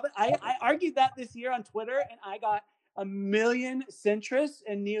 I argued that this year on Twitter and I got a million centrists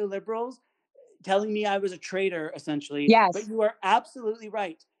and neoliberals telling me I was a traitor, essentially. Yes. But you are absolutely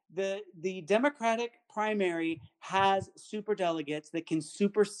right. The Democratic primary has superdelegates that can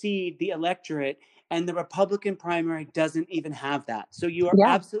supersede the electorate, and the Republican primary doesn't even have that. So you are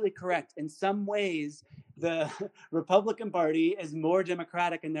absolutely correct. In some ways, the Republican Party is more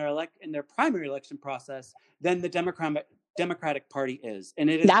democratic in their primary election process than the Democratic Party is,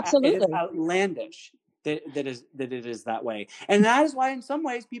 and it is outlandish that it is that way. And that is why in some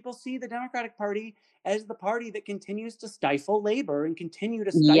ways people see the Democratic Party as the party that continues to stifle labor and continue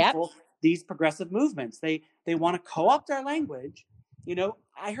to stifle these progressive movements. They want to co-opt our language. You know,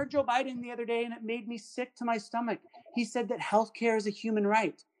 I heard Joe Biden the other day and it made me sick to my stomach. He said that healthcare is a human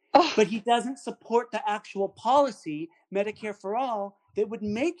right, but he doesn't support the actual policy, Medicare for All, that would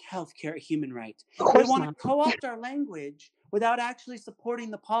make healthcare a human right. They want to co-opt our language without actually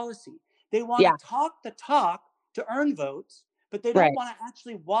supporting the policy. They want to talk the talk to earn votes, but they don't want to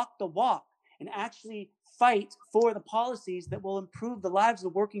actually walk the walk and actually fight for the policies that will improve the lives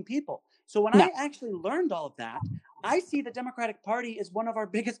of working people. So when I actually learned all of that, I see the Democratic Party as one of our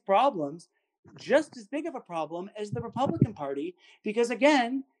biggest problems, just as big of a problem as the Republican Party, because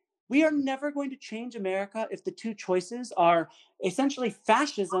again, we are never going to change America if the two choices are essentially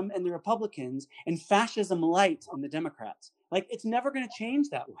fascism in the Republicans and fascism light in the Democrats. Like, it's never going to change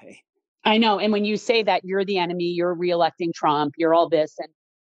that way. I know. And when you say that you're the enemy, you're reelecting Trump, you're all this. And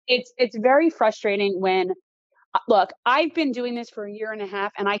it's very frustrating when, look, I've been doing this for a year and a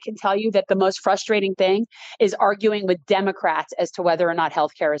half, and I can tell you that the most frustrating thing is arguing with Democrats as to whether or not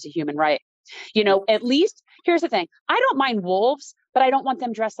healthcare is a human right. You know, at least, here's the thing. I don't mind wolves, but I don't want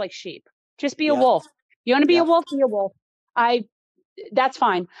them dressed like sheep. Just be a wolf. You want to be a wolf, be a wolf. That's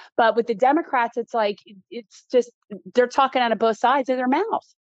fine. But with the Democrats, it's like, it's just, they're talking out of both sides of their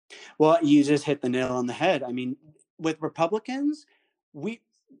mouth. Well, you just hit the nail on the head. I mean, with Republicans, we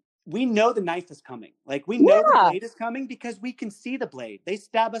know the knife is coming. Like, we know the blade is coming because we can see the blade. They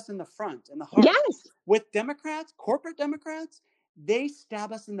stab us in the front, in the heart. Yes. With Democrats, corporate Democrats, they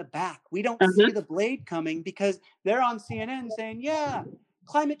stab us in the back. We don't see the blade coming because they're on CNN saying, yeah,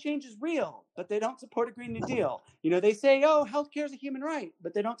 climate change is real, but they don't support a Green New Deal. You know, they say, oh, healthcare is a human right,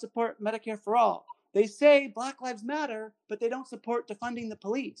 but they don't support Medicare for All. They say Black Lives Matter, but they don't support defunding the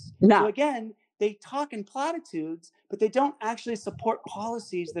police. So again, they talk in platitudes, but they don't actually support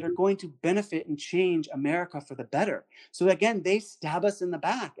policies that are going to benefit and change America for the better. So again, they stab us in the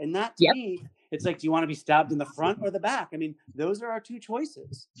back. And that, to me, it's like, do you want to be stabbed in the front or the back? I mean, those are our two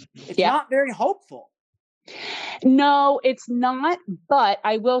choices. It's not very hopeful. No, it's not. But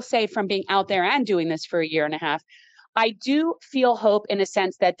I will say, from being out there and doing this for a year and a half, I do feel hope in a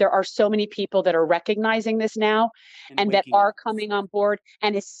sense that there are so many people that are recognizing this now And and that waking are up. coming on board,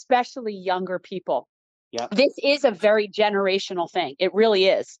 and especially younger people. Yep. This is a very generational thing. It really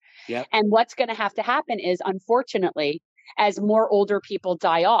is. Yep. And what's going to have to happen is, unfortunately, as more older people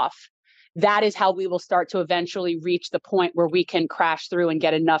die off, that is how we will start to eventually reach the point where we can crash through and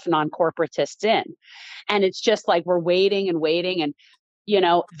get enough non-corporatists in. And it's just like we're waiting and waiting. And,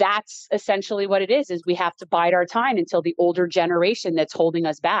 that's essentially what it is we have to bide our time until the older generation that's holding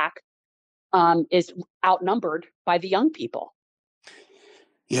us back is outnumbered by the young people.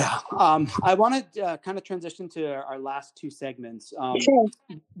 Yeah. I want to kind of transition to our last two segments. Sure.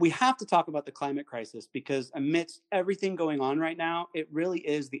 We have to talk about the climate crisis because amidst everything going on right now, it really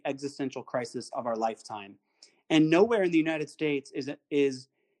is the existential crisis of our lifetime. And nowhere in the United States is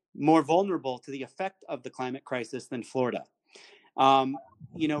more vulnerable to the effect of the climate crisis than Florida.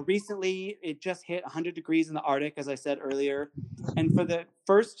 Recently it just hit 100 degrees in the Arctic, as I said earlier, and for the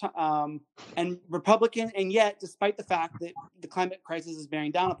first and Republican, and yet, despite the fact that the climate crisis is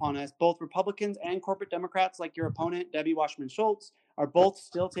bearing down upon us, both Republicans and corporate Democrats, like your opponent Debbie Wasserman Schultz, are both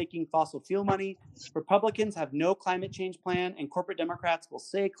still taking fossil fuel money. Republicans have no climate change plan, and corporate Democrats will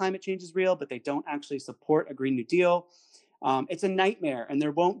say climate change is real, but they don't actually support a Green New Deal. It's a nightmare, and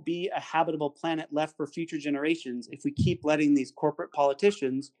there won't be a habitable planet left for future generations if we keep letting these corporate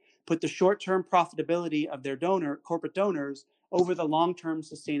politicians put the short-term profitability of their corporate donors over the long-term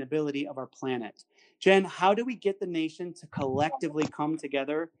sustainability of our planet. Jen, how do we get the nation to collectively come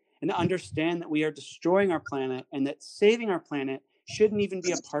together and understand that we are destroying our planet and that saving our planet shouldn't even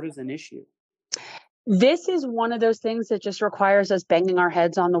be a partisan issue? This is one of those things that just requires us banging our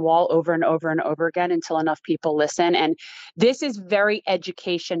heads on the wall over and over and over again until enough people listen. And this is very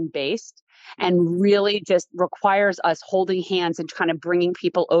education based and really just requires us holding hands and kind of bringing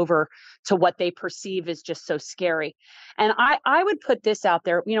people over to what they perceive as just so scary. And I would put this out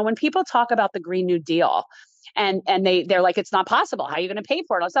there, when people talk about the Green New Deal and they're like, it's not possible. How are you going to pay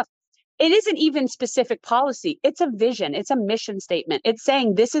for it? All that stuff. It isn't even specific policy. It's a vision. It's a mission statement. It's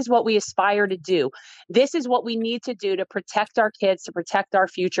saying this is what we aspire to do. This is what we need to do to protect our kids, to protect our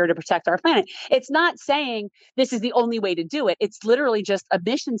future, to protect our planet. It's not saying this is the only way to do it. It's literally just a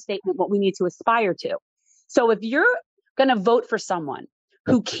mission statement, what we need to aspire to. So if you're going to vote for someone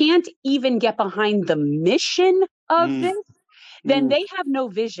who can't even get behind the mission of this, then they have no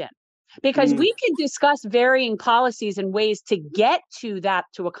vision. Because we can discuss varying policies and ways to get to that,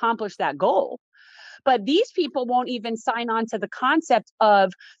 to accomplish that goal. But these people won't even sign on to the concept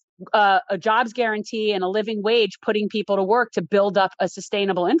of a jobs guarantee and a living wage, putting people to work to build up a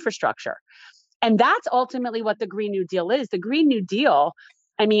sustainable infrastructure. And that's ultimately what the Green New Deal is. The Green New Deal,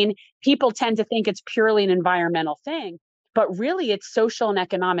 people tend to think it's purely an environmental thing, but really it's social and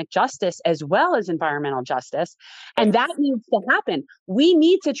economic justice as well as environmental justice. And that needs to happen. We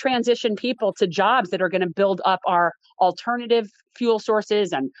need to transition people to jobs that are going to build up our alternative fuel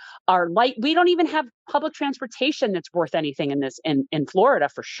sources and our light. We don't even have public transportation that's worth anything in Florida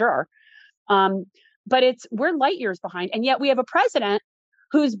for sure. But we're light years behind. And yet we have a president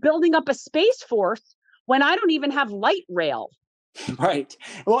who's building up a space force when I don't even have light rail. Right.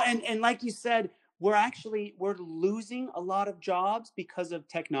 Well, and like you said, we're losing a lot of jobs because of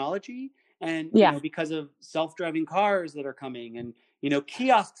technology and because of self-driving cars that are coming, and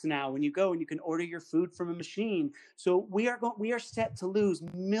kiosks now when you go and you can order your food from a machine. So we are set to lose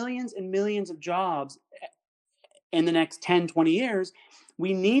millions and millions of jobs in the next 10, 20 years.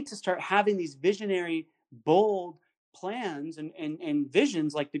 We need to start having these visionary, bold plans and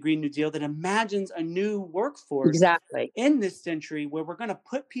visions like the Green New Deal that imagines a new workforce in this century where we're going to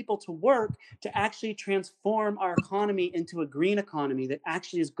put people to work to actually transform our economy into a green economy that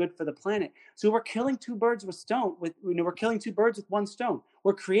actually is good for the planet. So we're killing two birds with one stone.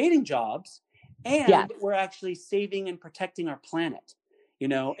 We're creating jobs and we're actually saving and protecting our planet.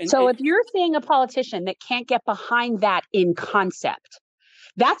 So if you're seeing a politician that can't get behind that in concept,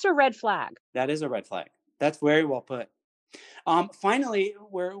 that's a red flag. That is a red flag. That's very well put. Finally,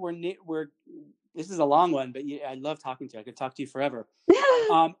 this is a long one, but I love talking to you. I could talk to you forever.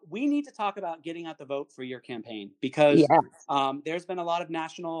 We need to talk about getting out the vote for your campaign because there's been a lot of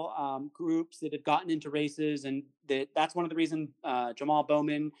national groups that have gotten into races, and that's one of the reasons Jamal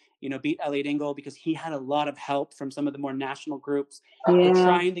Bowman, beat Elliot Engel, because he had a lot of help from some of the more national groups. We're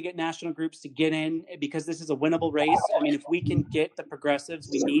trying to get national groups to get in because this is a winnable race. If we can get the progressives,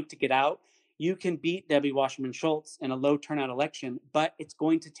 we need to get out. You can beat Debbie Wasserman Schultz in a low turnout election, but it's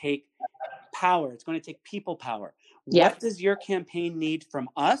going to take power. It's going to take people power. What does your campaign need from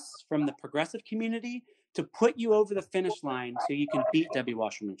us, from the progressive community, to put you over the finish line so you can beat Debbie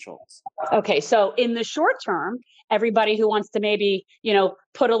Wasserman Schultz? Okay, so in the short term, everybody who wants to maybe,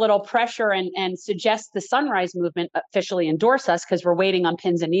 put a little pressure and suggest the Sunrise Movement officially endorse us, because we're waiting on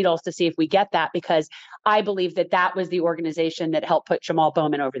pins and needles to see if we get that, because I believe that was the organization that helped put Jamal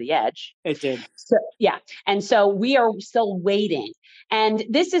Bowman over the edge. It did. So, yeah. And so we are still waiting. And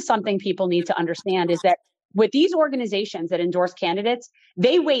this is something people need to understand, is that with these organizations that endorse candidates,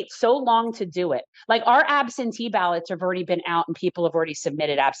 they wait so long to do it. Like, our absentee ballots have already been out and people have already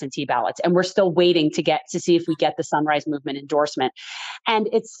submitted absentee ballots, and we're still waiting to see if we get the Sunrise Movement endorsement. And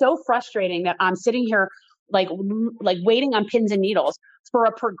it's so frustrating that I'm sitting here like waiting on pins and needles for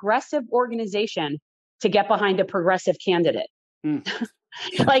a progressive organization to get behind a progressive candidate.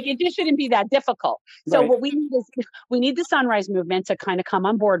 Like, it just shouldn't be that difficult. So Right. What we need is we need the Sunrise Movement to kind of come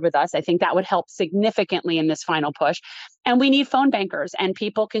on board with us. I think that would help significantly in this final push. And we need phone bankers, and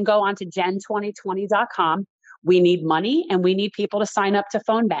people can go on to gen2020.com. We need money, and we need people to sign up to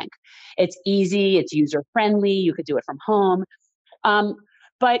phone bank. It's easy. It's user friendly. You could do it from home.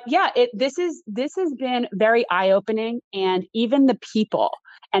 But yeah, this has been very eye-opening, and even the people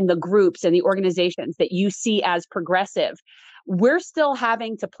and the groups and the organizations that you see as progressive, we're still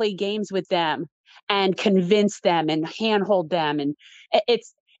having to play games with them and convince them and handhold them. And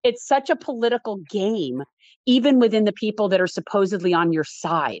it's such a political game, even within the people that are supposedly on your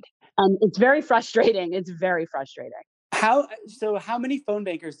side. And it's very frustrating. It's very frustrating. How many phone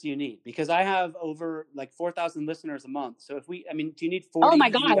bankers do you need? Because I have over like 4,000 listeners a month. So do you need 40? Oh my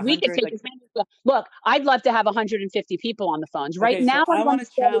God, we could take as many. Look, I'd love to have 150 people on the phones right now. So I want to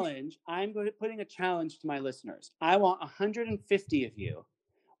challenge. I'm putting a challenge to my listeners. I want 150 of you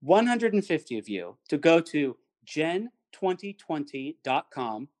to go to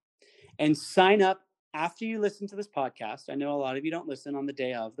gen2020.com and sign up after you listen to this podcast. I know a lot of you don't listen on the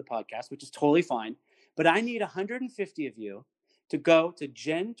day of the podcast, which is totally fine. But I need 150 of you to go to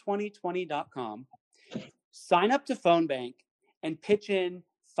gen2020.com, sign up to Phone Bank, and pitch in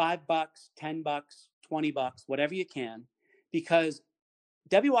 $5, $10, $20, whatever you can, because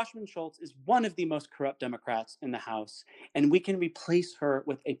Debbie Wasserman Schultz is one of the most corrupt Democrats in the House, and we can replace her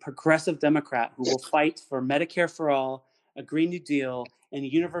with a progressive Democrat who will fight for Medicare for all, a Green New Deal, and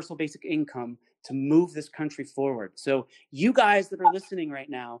a universal basic income to move this country forward. So you guys that are listening right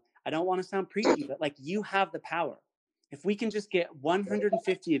now, I don't want to sound preachy, but you have the power. If we can just get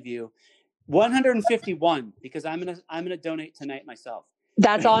 150 of you, 151, because I'm gonna donate tonight myself.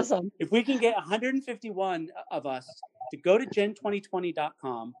 That's awesome. If we can get 151 of us to go to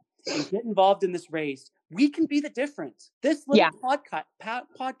gen2020.com and get involved in this race, we can be the difference. This little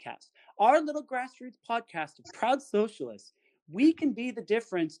podcast, our little grassroots podcast of proud socialists, we can be the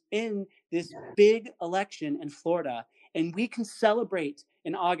difference in this big election in Florida, and we can celebrate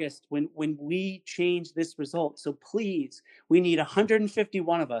in August when we change this result. So please, we need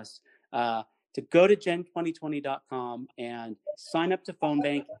 151 of us to go to gen2020.com and sign up to Phone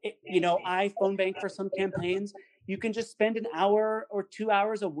Bank. I phone bank for some campaigns. You can just spend an hour or 2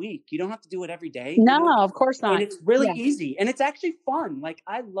 hours a week. You don't have to do it every day. No, of course not. And it's really easy. And it's actually fun.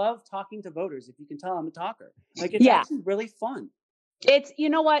 I love talking to voters. If you can tell, I'm a talker. It's actually really fun. This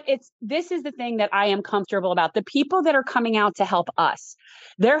is the thing that I am comfortable about. The people that are coming out to help us,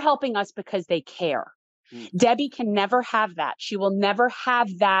 they're helping us because they care. Debbie can never have that. She will never have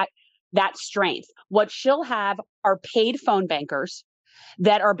that strength. What she'll have are paid phone bankers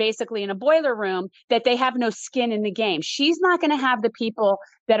that are basically in a boiler room, that they have no skin in the game. She's not going to have the people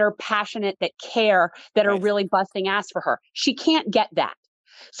that are passionate, that care, that are really busting ass for her. She can't get that.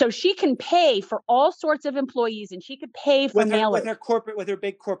 So she can pay for all sorts of employees, and she could pay for mailers. With her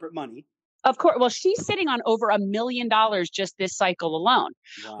big corporate money. Of course. Well, she's sitting on over $1 million just this cycle alone.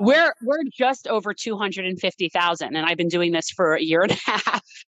 Wow. We're just over 250,000, and I've been doing this for a year and a half.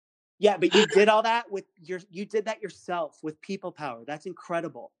 Yeah, but you did all that you did that yourself with people power. That's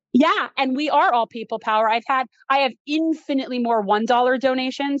incredible. Yeah, and we are all people power. I have infinitely more $1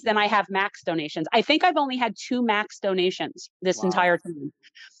 donations than I have max donations. I think I've only had 2 max donations this entire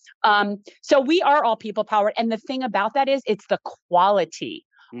time. So we are all people powered. And the thing about that is it's the quality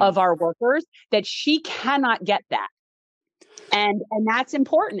of our workers that she cannot get that. And that's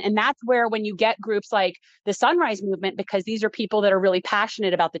important. And that's where, when you get groups like the Sunrise Movement, because these are people that are really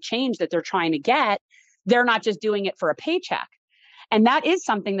passionate about the change that they're trying to get, they're not just doing it for a paycheck. And that is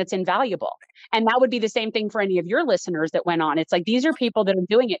something that's invaluable. And that would be the same thing for any of your listeners that went on. It's like, these are people that are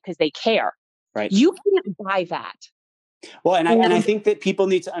doing it because they care. Right. You can't buy that. Well, and I think that people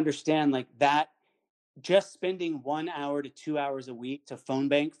need to understand that just spending 1 hour to 2 hours a week to phone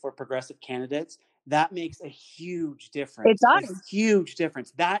bank for progressive candidates, that makes a huge difference. It does. A huge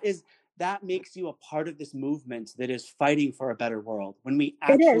difference. That is that makes you a part of this movement that is fighting for a better world. When we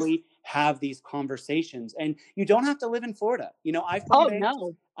actually have these conversations, and you don't have to live in Florida. You know, I phone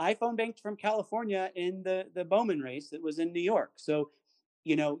banked from California in the Bowman race that was in New York. So,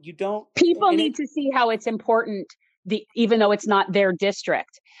 you know, you don't. People need to see how it's important, even though it's not their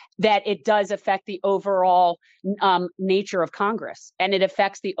district, that it does affect the overall nature of Congress, and it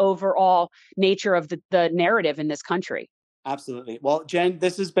affects the overall nature of the narrative in this country. Absolutely. Well, Jen,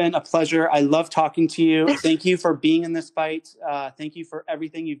 this has been a pleasure. I love talking to you. Thank you for being in this fight. Thank you for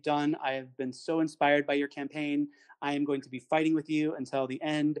everything you've done. I have been so inspired by your campaign. I am going to be fighting with you until the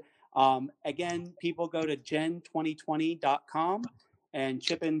end. Again, people go to gen2020.com and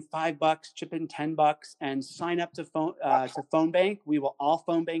chip in $5, chip in $10, and sign up to phone bank. We will all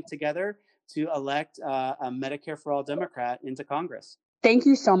phone bank together to elect a Medicare for All Democrat into Congress. Thank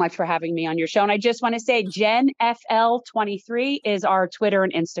you so much for having me on your show. And I just want to say JenFL23 is our Twitter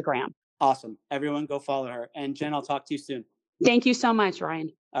and Instagram. Awesome. Everyone go follow her. And Jen, I'll talk to you soon. Thank you so much,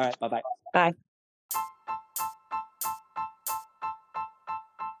 Ryan. All right. Bye-bye. Bye.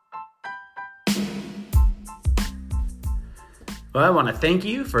 Well, I want to thank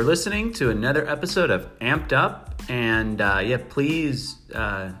you for listening to another episode of Amped Up. And please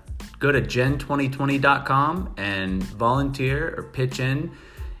go to gen2020.com and volunteer or pitch in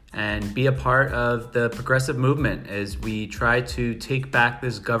and be a part of the progressive movement as we try to take back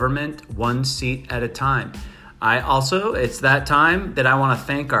this government one seat at a time. It's that time that I want to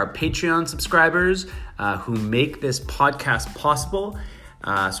thank our Patreon subscribers who make this podcast possible.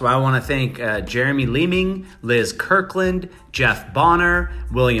 So I want to thank Jeremy Leeming, Liz Kirkland, Jeff Bonner,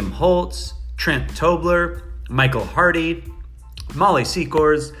 William Holtz, Trent Tobler, Michael Hardy, Molly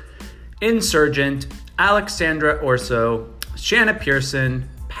Secors, Insurgent, Alexandra Orso, Shanna Pearson,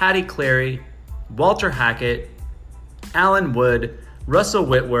 Patty Clary, Walter Hackett, Alan Wood, Russell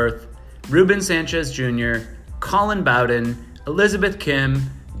Whitworth, Ruben Sanchez Jr., Colin Bowden, Elizabeth Kim,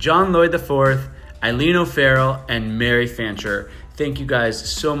 John Lloyd IV, Eileen O'Farrell, and Mary Fancher. Thank you guys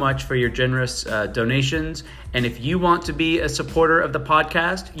so much for your generous donations. And if you want to be a supporter of the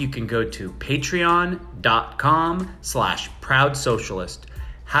podcast, you can go to patreon.com/ProudSocialist.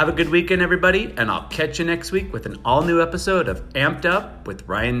 Have a good weekend, everybody, and I'll catch you next week with an all-new episode of Amped Up with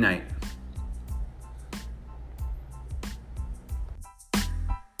Ryan Knight.